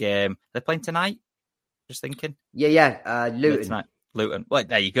next game. They're playing tonight. Just thinking. Luton. Tonight. Luton. Well,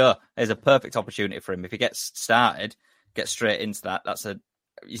 there you go. There's a perfect opportunity for him. If he gets started, get straight into that,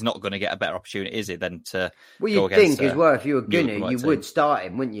 he's not going to get a better opportunity, is he, than to go against... Well, you'd think as well, if you were Gunner, you would start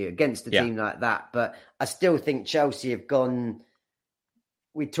him, wouldn't you, against a team like that? But I still think Chelsea have gone...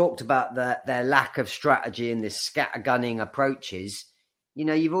 We talked about their lack of strategy and this scattergunning approaches.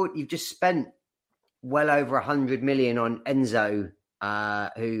 You've just spent well over 100 million on Enzo,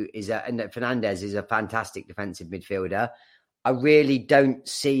 who is and Fernandez is a fantastic defensive midfielder. I really don't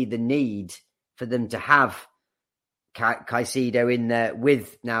see the need for them to have Caicedo in there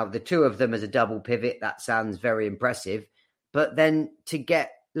with now the 2 of them as a double pivot. That sounds very impressive, but then to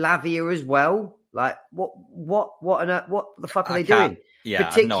get Lavia as well, like what the fuck are they doing?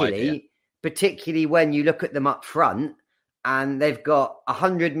 Yeah, particularly when you look at them up front and they've got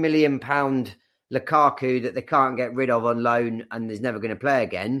 £100 million Lukaku that they can't get rid of on loan and is never going to play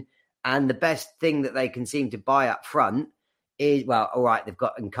again. And the best thing that they can seem to buy up front is, well, all right, they've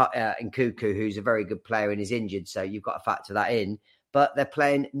got Nkuku, who's a very good player and is injured, so you've got to factor that in. But they're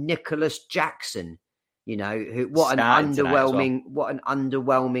playing Nicholas Jackson, what an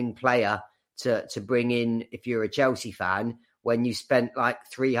underwhelming player to bring in if you're a Chelsea fan when you spent like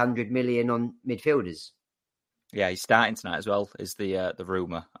 300 million on midfielders. Yeah, he's starting tonight as well, is the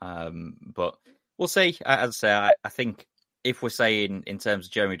rumour. But we'll see. As I say, I think if we're saying in terms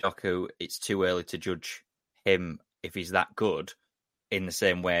of Jeremy Doku, it's too early to judge him if he's that good, in the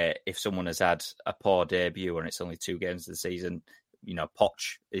same way if someone has had a poor debut and it's only 2 games of the season,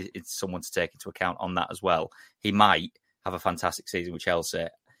 Poch is someone to take into account on that as well. He might have a fantastic season with Chelsea.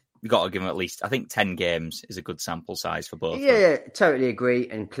 You've got to give him at least, I think 10 games is a good sample size for both. Yeah, totally agree.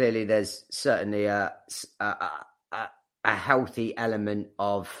 And clearly there's certainly a healthy element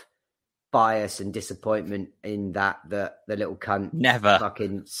of bias and disappointment in that the little cunt Never.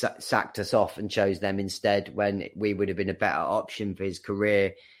 fucking sacked us off and chose them instead when we would have been a better option for his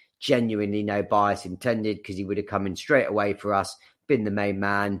career. Genuinely no bias intended, because he would have come in straight away for us, been the main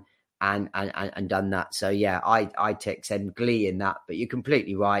man, and done that. So yeah, I take some glee in that. But you're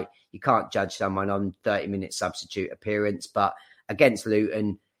completely right. You can't judge someone on 30-minute substitute appearance. But against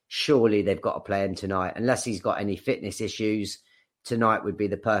Luton, surely they've got to play him tonight, unless he's got any fitness issues. Tonight would be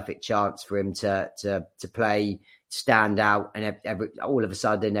the perfect chance for him to play, stand out, and all of a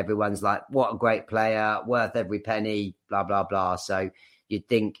sudden everyone's like, "What a great player, worth every penny," blah blah blah. So you'd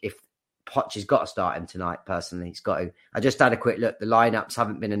think if Poch has got to start him tonight, personally, he's got to. I just had a quick look; the lineups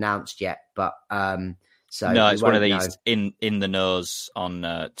haven't been announced yet, but so no, it's one of these in the nose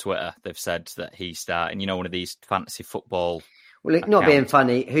on Twitter. They've said that he's starting. You know, one of these fantasy football. Well, not being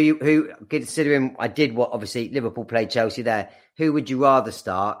funny, who considering I did what obviously Liverpool played Chelsea there, who would you rather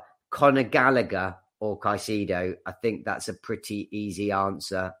start, Conor Gallagher or Caicedo? I think that's a pretty easy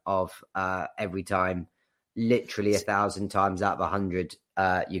answer of every time, literally 1,000 times out of 100,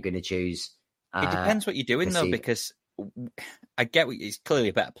 you're going to choose. It depends what you're doing Caicedo. Though, because I get he's clearly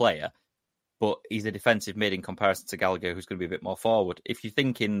a better player, but he's a defensive mid in comparison to Gallagher, who's going to be a bit more forward. If you're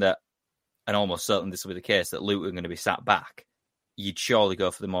thinking that, and almost certainly this will be the case, that Luton are going to be sat back, you'd surely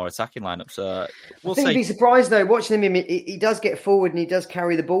go for the more attacking lineup. So I think you'd be surprised though watching him. He does get forward and he does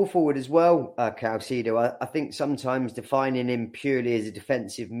carry the ball forward as well. Caicedo. I think sometimes defining him purely as a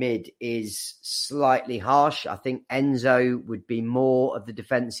defensive mid is slightly harsh. I think Enzo would be more of the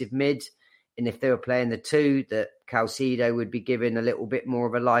defensive mid, and if they were playing the two, that Caicedo would be given a little bit more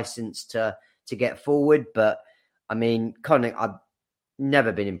of a license to get forward. But I mean, I've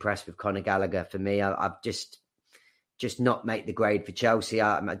never been impressed with Conor Gallagher. For me, I've just not make the grade for Chelsea.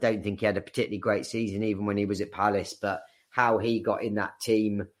 I don't think he had a particularly great season, even when he was at Palace. But how he got in that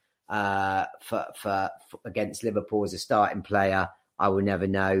team for against Liverpool as a starting player, I will never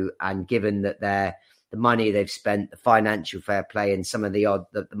know. And given that the money they've spent, the financial fair play, and some of the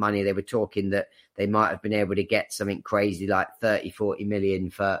money they were talking that they might have been able to get something crazy like 30, 40 million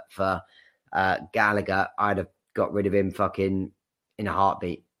for Gallagher, I'd have got rid of him fucking in a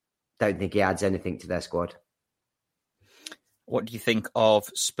heartbeat. Don't think he adds anything to their squad. What do you think of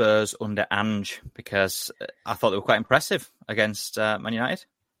Spurs under Ange? Because I thought they were quite impressive against Man United.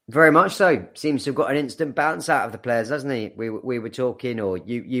 Very much so. Seems to have got an instant bounce out of the players, hasn't he? We were talking, or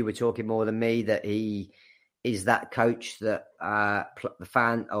you were talking more than me, that he is that coach that the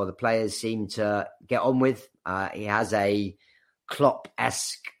fan or the players seem to get on with. He has a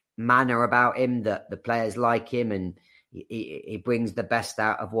Klopp-esque manner about him that the players like him, and he brings the best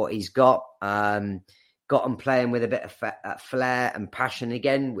out of what he's got. Got them playing with a bit of flair and passion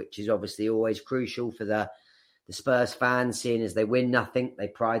again, which is obviously always crucial for the Spurs fans, seeing as they win nothing. They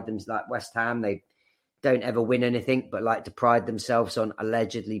pride themselves, like West Ham, they don't ever win anything, but like to pride themselves on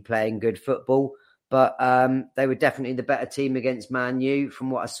allegedly playing good football. But they were definitely the better team against Man U from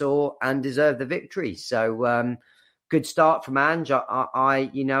what I saw, and deserved the victory. So good start from Ange.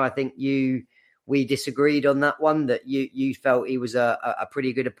 I think we disagreed on that one, that you felt he was a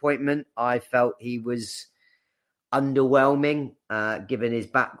pretty good appointment. I felt he was underwhelming, given his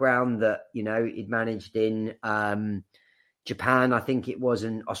background, that, he'd managed in Japan, I think it was,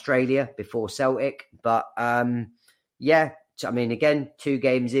 in Australia before Celtic. But again, 2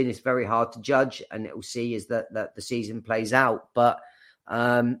 games in, it's very hard to judge, and it will see as that the season plays out. But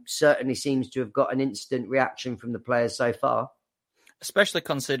certainly seems to have got an instant reaction from the players so far. Especially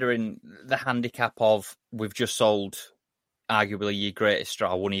considering the handicap of, we've just sold arguably one of your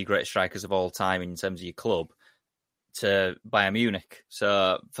greatest strikers of all time in terms of your club to Bayern Munich.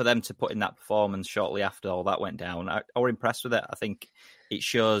 So for them to put in that performance shortly after all that went down, I was impressed with it. I think it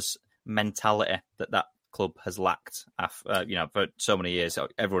shows mentality that club has lacked, for so many years.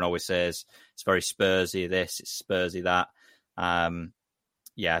 Everyone always says it's very Spursy this, it's Spursy that.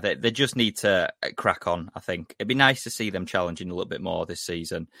 They just need to crack on, I think. It'd be nice to see them challenging a little bit more this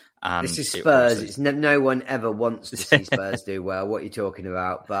season. And this is Spurs. No one ever wants to see Spurs do well. What are you talking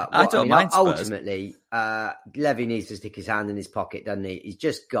about? But I don't mind Spurs. Ultimately, Levy needs to stick his hand in his pocket, doesn't he? He's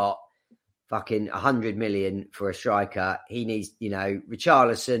just got fucking 100 million for a striker. He needs,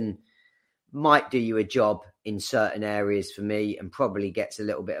 Richarlison might do you a job in certain areas for me, and probably gets a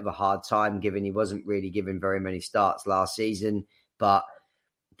little bit of a hard time, given he wasn't really given very many starts last season. But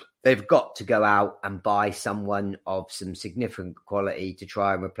they've got to go out and buy someone of some significant quality to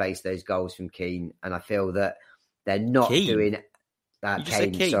try and replace those goals from Keane. And I feel that they're not doing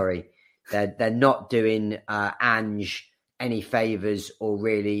Kane. Sorry, they're not doing Ange any favours, or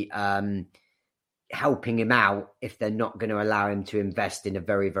really helping him out if they're not going to allow him to invest in a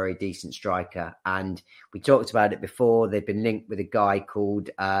very, very decent striker. And we talked about it before. They've been linked with a guy called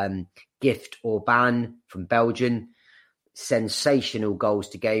Gift Orban from Belgium. Sensational goals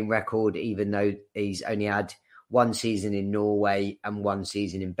to game record, even though he's only had one season in Norway and one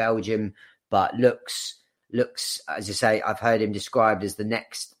season in Belgium, but looks, as I say, I've heard him described as the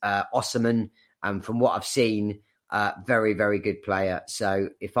next Osman. And from what I've seen, very, very good player. So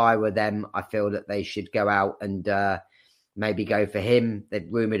if I were them, I feel that they should go out and maybe go for him. They've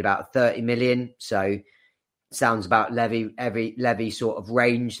rumoured about 30 million. So sounds about Levy sort of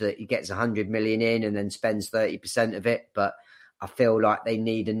range, that he gets 100 million in and then spends 30% of it. But I feel like they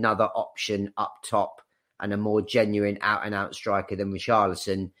need another option up top and a more genuine out-and-out striker than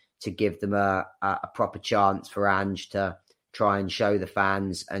Richarlison to give them a proper chance for Ange to try and show the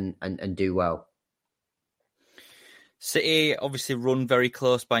fans and do well. City obviously run very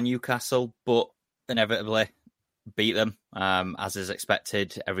close by Newcastle, but inevitably beat them, as is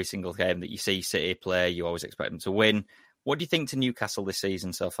expected. Every single game that you see City play, you always expect them to win. What do you think to Newcastle this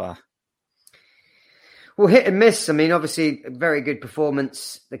season so far? Well, hit and miss. I mean, obviously, a very good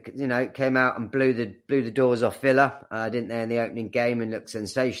performance. Came out and blew the doors off Villa, didn't they, in the opening game, and looked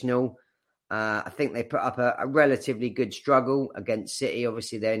sensational. I think they put up a relatively good struggle against City.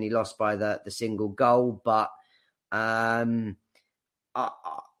 Obviously, they only lost by the single goal, but the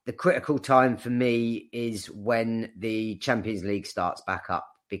critical time for me is when the Champions League starts back up,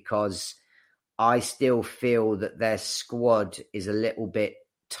 because I still feel that their squad is a little bit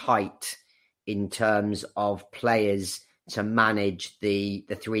tight in terms of players to manage the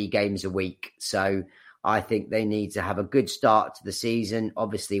 3 games a week. So I think they need to have a good start to the season.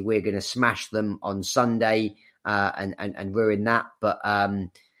 Obviously, we're going to smash them on Sunday and ruin that. But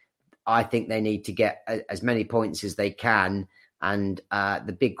I think they need to get as many points as they can. And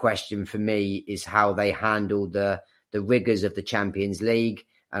the big question for me is how they handle the rigours of the Champions League.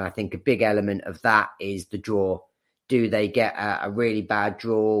 And I think a big element of that is the draw. Do they get a really bad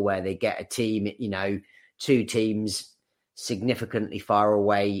draw where they get a team, 2 teams significantly far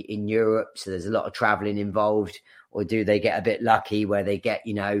away in Europe, so there's a lot of travelling involved? Or do they get a bit lucky where they get,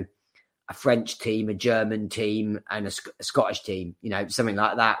 a French team, a German team and a Scottish team, something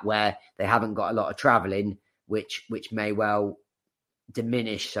like that, where they haven't got a lot of travelling, which may well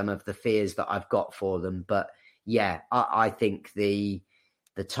diminish some of the fears that I've got for them. But yeah, I think the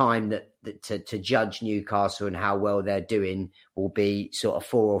time that to judge Newcastle and how well they're doing will be sort of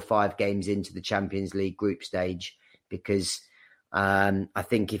 4 or 5 games into the Champions League group stage, because I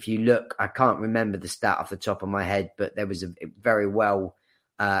think if you look, I can't remember the stat off the top of my head, but there was a very well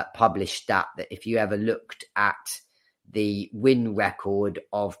published stat that if you ever looked at the win record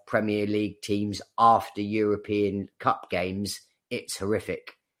of Premier League teams after European Cup games, it's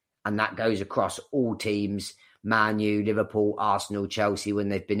horrific. And that goes across all teams. Man U, Liverpool, Arsenal, Chelsea, when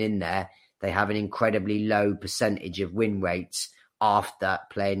they've been in there, they have an incredibly low percentage of win rates after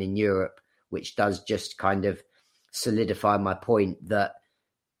playing in Europe, which does just kind of solidify my point that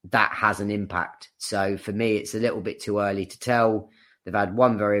has an impact. So for me, it's a little bit too early to tell. They've had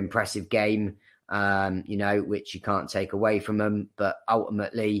one very impressive game, which you can't take away from them. But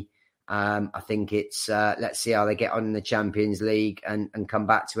ultimately, I think it's let's see how they get on in the Champions League and come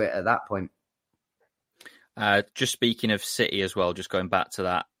back to it at that point. Just speaking of City as well, just going back to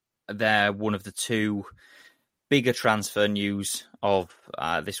that, they're one of the 2 bigger transfer news of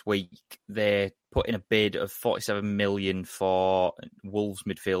this week. They put in a bid of 47 million for Wolves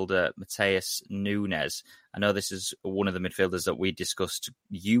midfielder Mateus Nunes. I know this is one of the midfielders that we discussed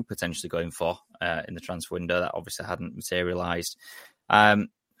you potentially going for in the transfer window. That obviously hadn't materialised.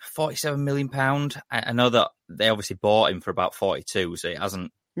 £47 million. I know that they obviously bought him for about 42, so it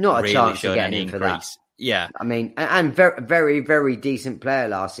hasn't not a really chance shown to get any him for increase. that. Yeah, I mean, and very, very, very decent player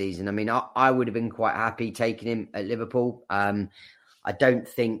last season. I mean, I would have been quite happy taking him at Liverpool. I don't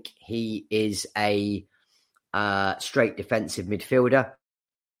think he is a straight defensive midfielder,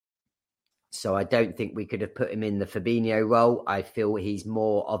 so I don't think we could have put him in the Fabinho role. I feel he's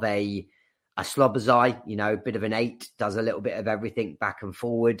more of a Slobozai, a bit of an 8, does a little bit of everything back and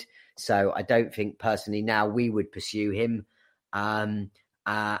forward. So I don't think personally now we would pursue him. And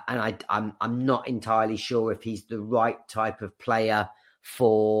I'm not entirely sure if he's the right type of player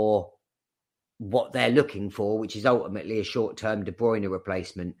for what they're looking for, which is ultimately a short-term De Bruyne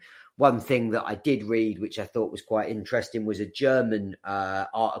replacement. One thing that I did read, which I thought was quite interesting, was a German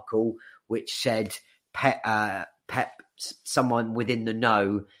article which said Pep, someone within the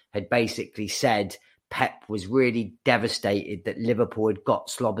know, had basically said Pep was really devastated that Liverpool had got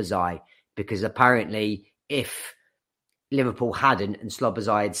Slobozai, because apparently if Liverpool hadn't and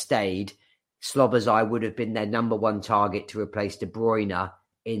Slobozai had stayed, Slobozai would have been their number one target to replace De Bruyne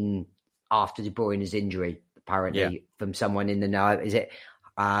after De Bruyne's injury, apparently, from someone in the know. Is it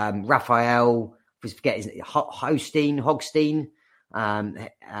Raphael? I forget, is it Hogstein?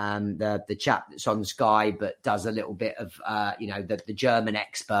 The chap that's on Sky, but does a little bit of the German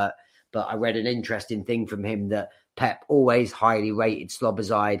expert. But I read an interesting thing from him that Pep always highly rated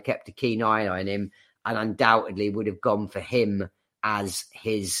Slobozai, kept a keen eye on him, and undoubtedly would have gone for him as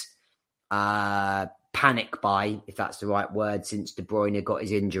his panic buy, if that's the right word, since De Bruyne got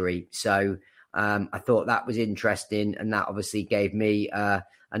his injury. So I thought that was interesting, and that obviously gave me a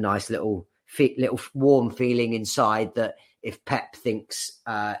nice little warm feeling inside that if Pep thinks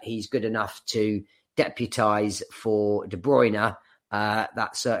he's good enough to deputise for De Bruyne,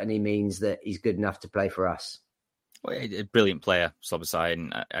 that certainly means that he's good enough to play for us. Well, a brilliant player, Slobozai,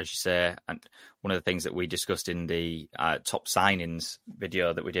 and as you say, and one of the things that we discussed in the top signings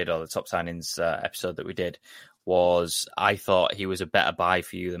video that we did, or the top signings episode that we did, was I thought he was a better buy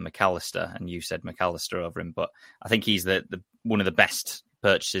for you than McAllister, and you said McAllister over him, but I think he's the one of the best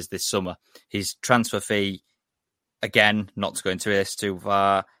purchases this summer. His transfer fee, again, not to go into this too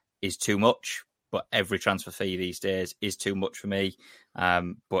far, is too much, but every transfer fee these days is too much for me.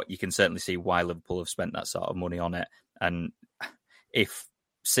 But you can certainly see why Liverpool have spent that sort of money on it. And if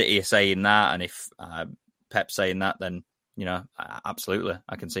City are saying that, and if Pep's saying that, then, absolutely,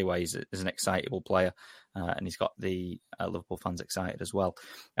 I can see why he's an excitable player. And he's got the Liverpool fans excited as well.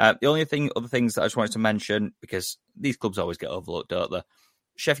 The only other things that I just wanted to mention, because these clubs always get overlooked, don't they?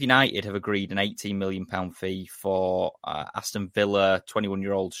 Sheffield United have agreed an £18 million fee for Aston Villa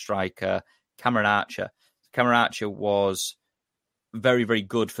 21-year-old striker Cameron Archer. Cameron Archer was very, very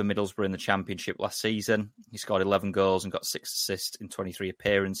good for Middlesbrough in the Championship last season. He scored 11 goals and got 6 assists in 23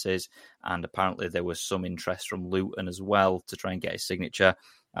 appearances. And apparently there was some interest from Luton as well to try and get his signature.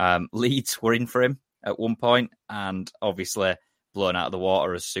 Leeds were in for him at one point, and obviously blown out of the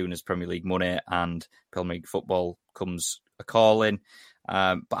water as soon as Premier League money and Premier League football comes a calling.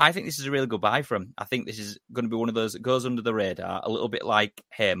 But I think this is a really good buy for him. I think this is going to be one of those that goes under the radar, a little bit like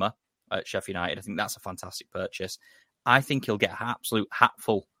Hamer at Sheffield United. I think that's a fantastic purchase. I think he'll get an absolute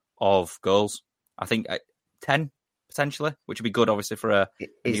hatful of goals. I think 10, potentially, which would be good, obviously, for a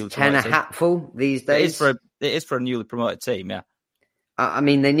Is 10 a hatful these days? It is for a newly promoted team, yeah. I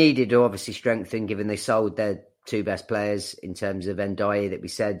mean, they needed to obviously strengthen, given they sold their two best players in terms of Ndiaye that we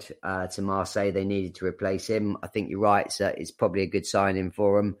said to Marseille. They needed to replace him. I think you're right. So it's probably a good signing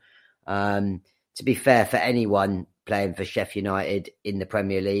for them. To be fair, for anyone playing for Sheffield United in the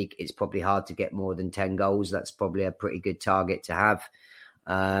Premier League, it's probably hard to get more than 10 goals. That's probably a pretty good target to have.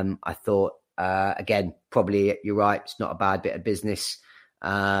 I thought, again, probably you're right. It's not a bad bit of business.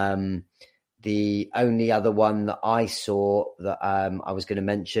 The only other one that I saw that I was going to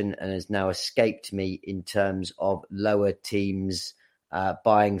mention and has now escaped me in terms of lower teams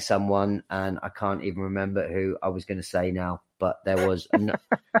buying someone, and I can't even remember who I was going to say now, but there was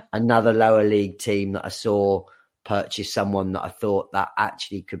another lower league team that I saw purchase someone that I thought that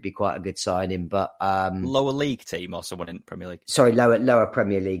actually could be quite a good signing. But lower league team or someone in Premier League? Sorry, lower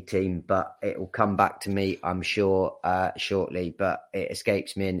Premier League team, but it will come back to me, I'm sure, shortly. But it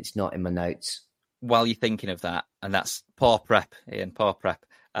escapes me and it's not in my notes. While you're thinking of that, and that's poor prep, Ian, poor prep.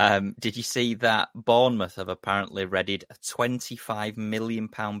 Did you see that Bournemouth have apparently readied a £25 million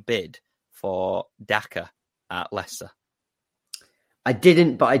bid for Daka at Leicester? I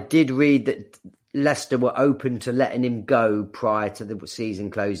didn't, but I did read that Leicester were open to letting him go prior to the season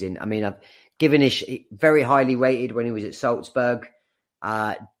closing. I mean, I've given very highly rated when he was at Salzburg.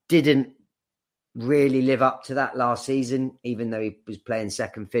 Didn't really live up to that last season, even though he was playing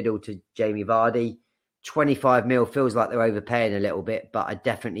second fiddle to Jamie Vardy. 25 mil feels like they're overpaying a little bit, but I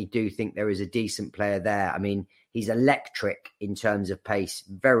definitely do think there is a decent player there. I mean, he's electric in terms of pace,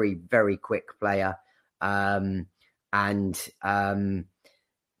 very, very quick player.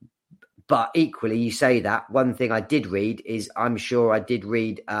 But equally, you say that. One thing I did read is, I'm sure I did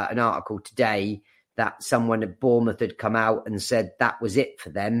read an article today that someone at Bournemouth had come out and said that was it for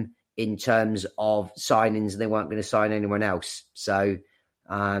them in terms of signings. They weren't going to sign anyone else. So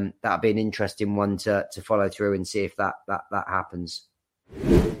that'll be an interesting one to follow through and see if that happens.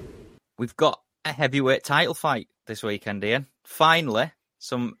 We've got a heavyweight title fight this weekend, Ian. Finally,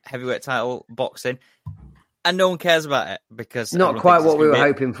 some heavyweight title boxing. And no one cares about it because... Not quite what we were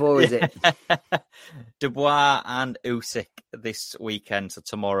hoping for, is it? Dubois and Usyk this weekend, so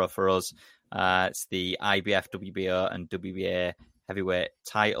tomorrow for us. It's the IBF, WBO and WBA heavyweight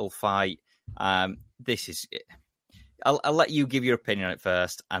title fight. This is... I'll let you give your opinion on it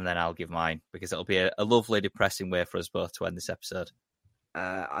first, and then I'll give mine, because it'll be a lovely, depressing way for us both to end this episode.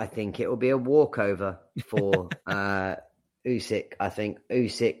 I think it will be a walkover for Usyk. I think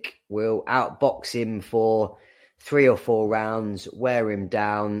Usyk will outbox him for 3 or 4 rounds, wear him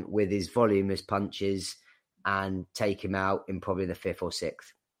down with his voluminous punches, and take him out in probably the 5th or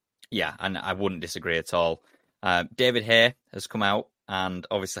 6th. Yeah, and I wouldn't disagree at all. David Hay has come out, and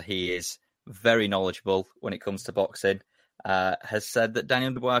obviously he is very knowledgeable when it comes to boxing. Has said that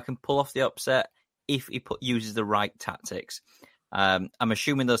Daniel Dubois can pull off the upset if he uses the right tactics. I'm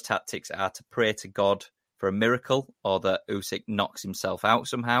assuming those tactics are to pray to God for a miracle, or that Usyk knocks himself out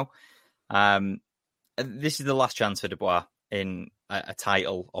somehow. This is the last chance for Dubois in a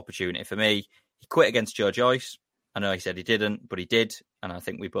title opportunity for me. He quit against Joe Joyce. I know he said he didn't, but he did, and I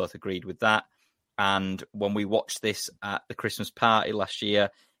think we both agreed with that. And when we watched this at the Christmas party last year,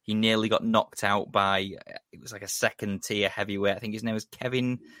 he nearly got knocked out by, it was like a second-tier heavyweight. I think his name was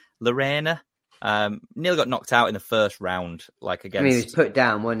Kevin Lorena. Nearly got knocked out in the first round. Like against... I mean, he was put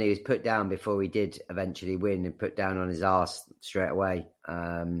down, wasn't he? He was put down before he did eventually win, and put down on his arse straight away.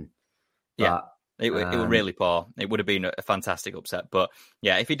 It was really poor. It would have been a fantastic upset. But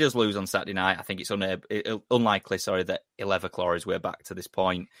yeah, if he does lose on Saturday night, I think it's unlikely that he'll ever claw his way back to this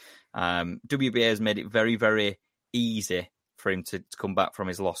point. WBA has made it very, very easy for him to come back from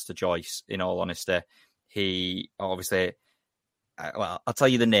his loss to Joyce, in all honesty. He obviously, I'll tell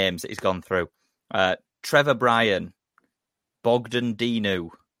you the names that he's gone through. Trevor Bryan, Bogdan Dinu,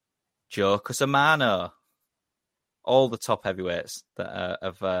 Joe Cusimano. All the top heavyweights that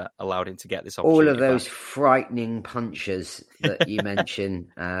have allowed him to get this opportunity. All of those frightening punches that you mentioned.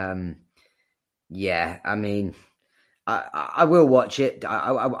 Yeah, I mean, I will watch it.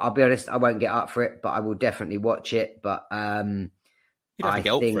 I'll be honest, I won't get up for it, but I will definitely watch it. But you don't have to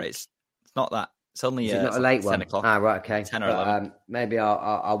get up for it. It's not that. It's only it's not a late 10 one. o'clock. Right, okay. 10 or 11. Maybe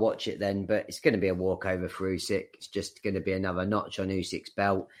I'll watch it then. But it's going to be a walkover for Usyk. It's just going to be another notch on Usyk's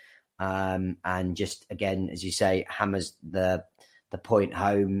belt. And just again, as you say, hammers the point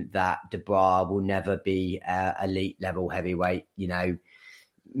home that Dubois will never be elite level heavyweight. You know,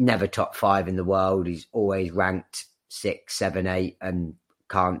 never top 5 in the world. He's always ranked 6, 7, 8, and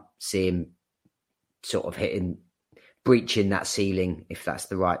can't see him sort of breaching that ceiling, if that's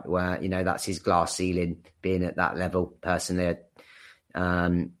the right word. You know, that's his glass ceiling, being at that level. Personally,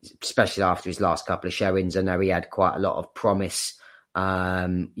 especially after his last couple of showings, I know he had quite a lot of promise. You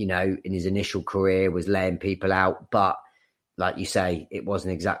know, in his initial career, was laying people out, but like you say, it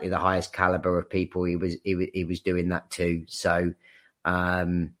wasn't exactly the highest caliber of people he was doing that to. So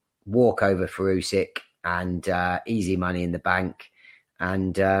walkover for Usyk, and easy money in the bank,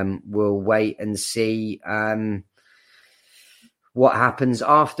 and we'll wait and see what happens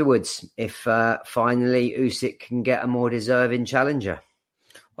afterwards, if finally Usyk can get a more deserving challenger.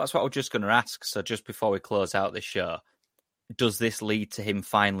 Well, that's what I was just going to ask. So just before we close out this show, does this lead to him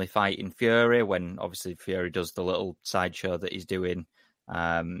finally fighting Fury, when obviously Fury does the little sideshow that he's doing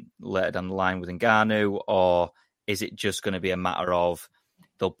later down the line with Ngannou, or is it just going to be a matter of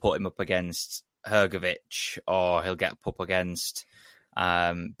they'll put him up against Hrgovic, or he'll get up against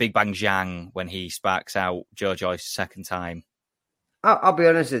Big Bang Zhang when he sparks out Joe Joyce second time? I'll be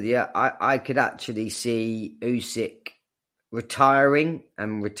honest with you, I could actually see Usyk retiring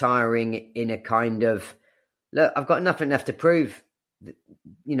in a kind of, look, I've got nothing left to prove.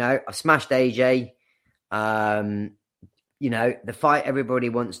 You know, I've smashed AJ. You know, the fight everybody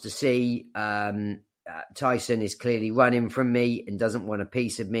wants to see. Tyson is clearly running from me and doesn't want a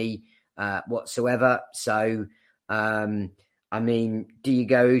piece of me whatsoever. So, I mean, do you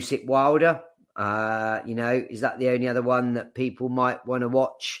go Usyk Wilder? You know, is that the only other one that people might want to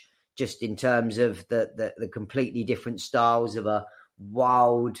watch, just in terms of the completely different styles of a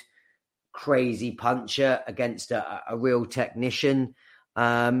wild, crazy puncher against a real technician?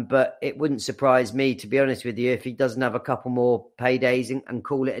 But it wouldn't surprise me, to be honest with you, if he doesn't have a couple more paydays and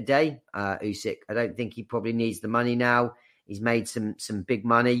call it a day. Usyk, I don't think he probably needs the money now. He's made some big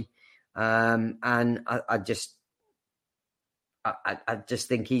money, and I just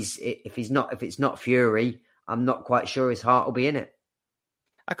think if it's not Fury, I'm not quite sure his heart will be in it.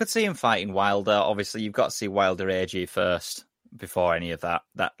 I could see him fighting Wilder. Obviously, you've got to see Wilder AJ first before any of that.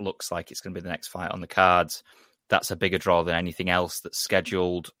 That looks like it's going to be the next fight on the cards. That's a bigger draw than anything else that's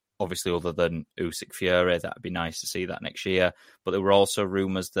scheduled, obviously, other than Usyk Fury. That'd be nice to see that next year. But there were also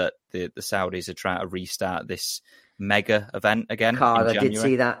rumours that the Saudis are trying to restart this mega event again. I did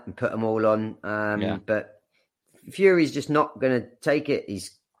see that and put them all on. But Fury's just not going to take it.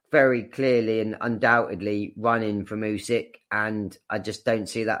 He's very clearly and undoubtedly running from Usyk, and I just don't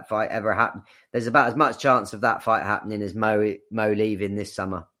see that fight ever happen. There's about as much chance of that fight happening as Mo leaving this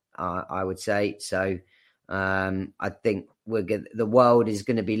summer, I would say. So, I think the world is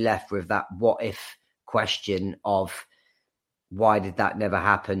going to be left with that what if question of why did that never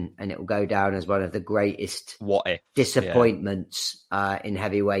happen, and it will go down as one of the greatest what if disappointments in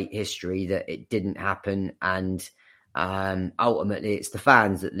heavyweight history that it didn't happen. And ultimately, it's the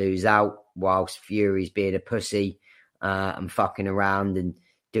fans that lose out, whilst Fury's being a pussy and fucking around and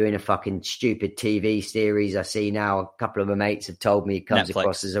doing a fucking stupid TV series. I see now a couple of my mates have told me he comes Netflix.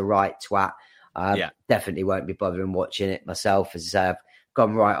 across as a right twat. Definitely won't be bothering watching it myself. As I say, I've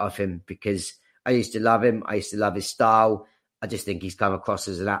gone right off him because I used to love him. I used to love his style. I just think he's come across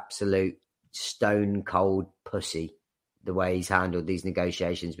as an absolute stone cold pussy, the way he's handled these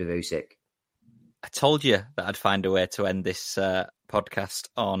negotiations with Usyk. I told you that I'd find a way to end this podcast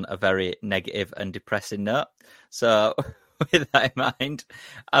on a very negative and depressing note. So with that in mind,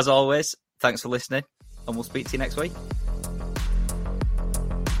 as always, thanks for listening, and we'll speak to you next week.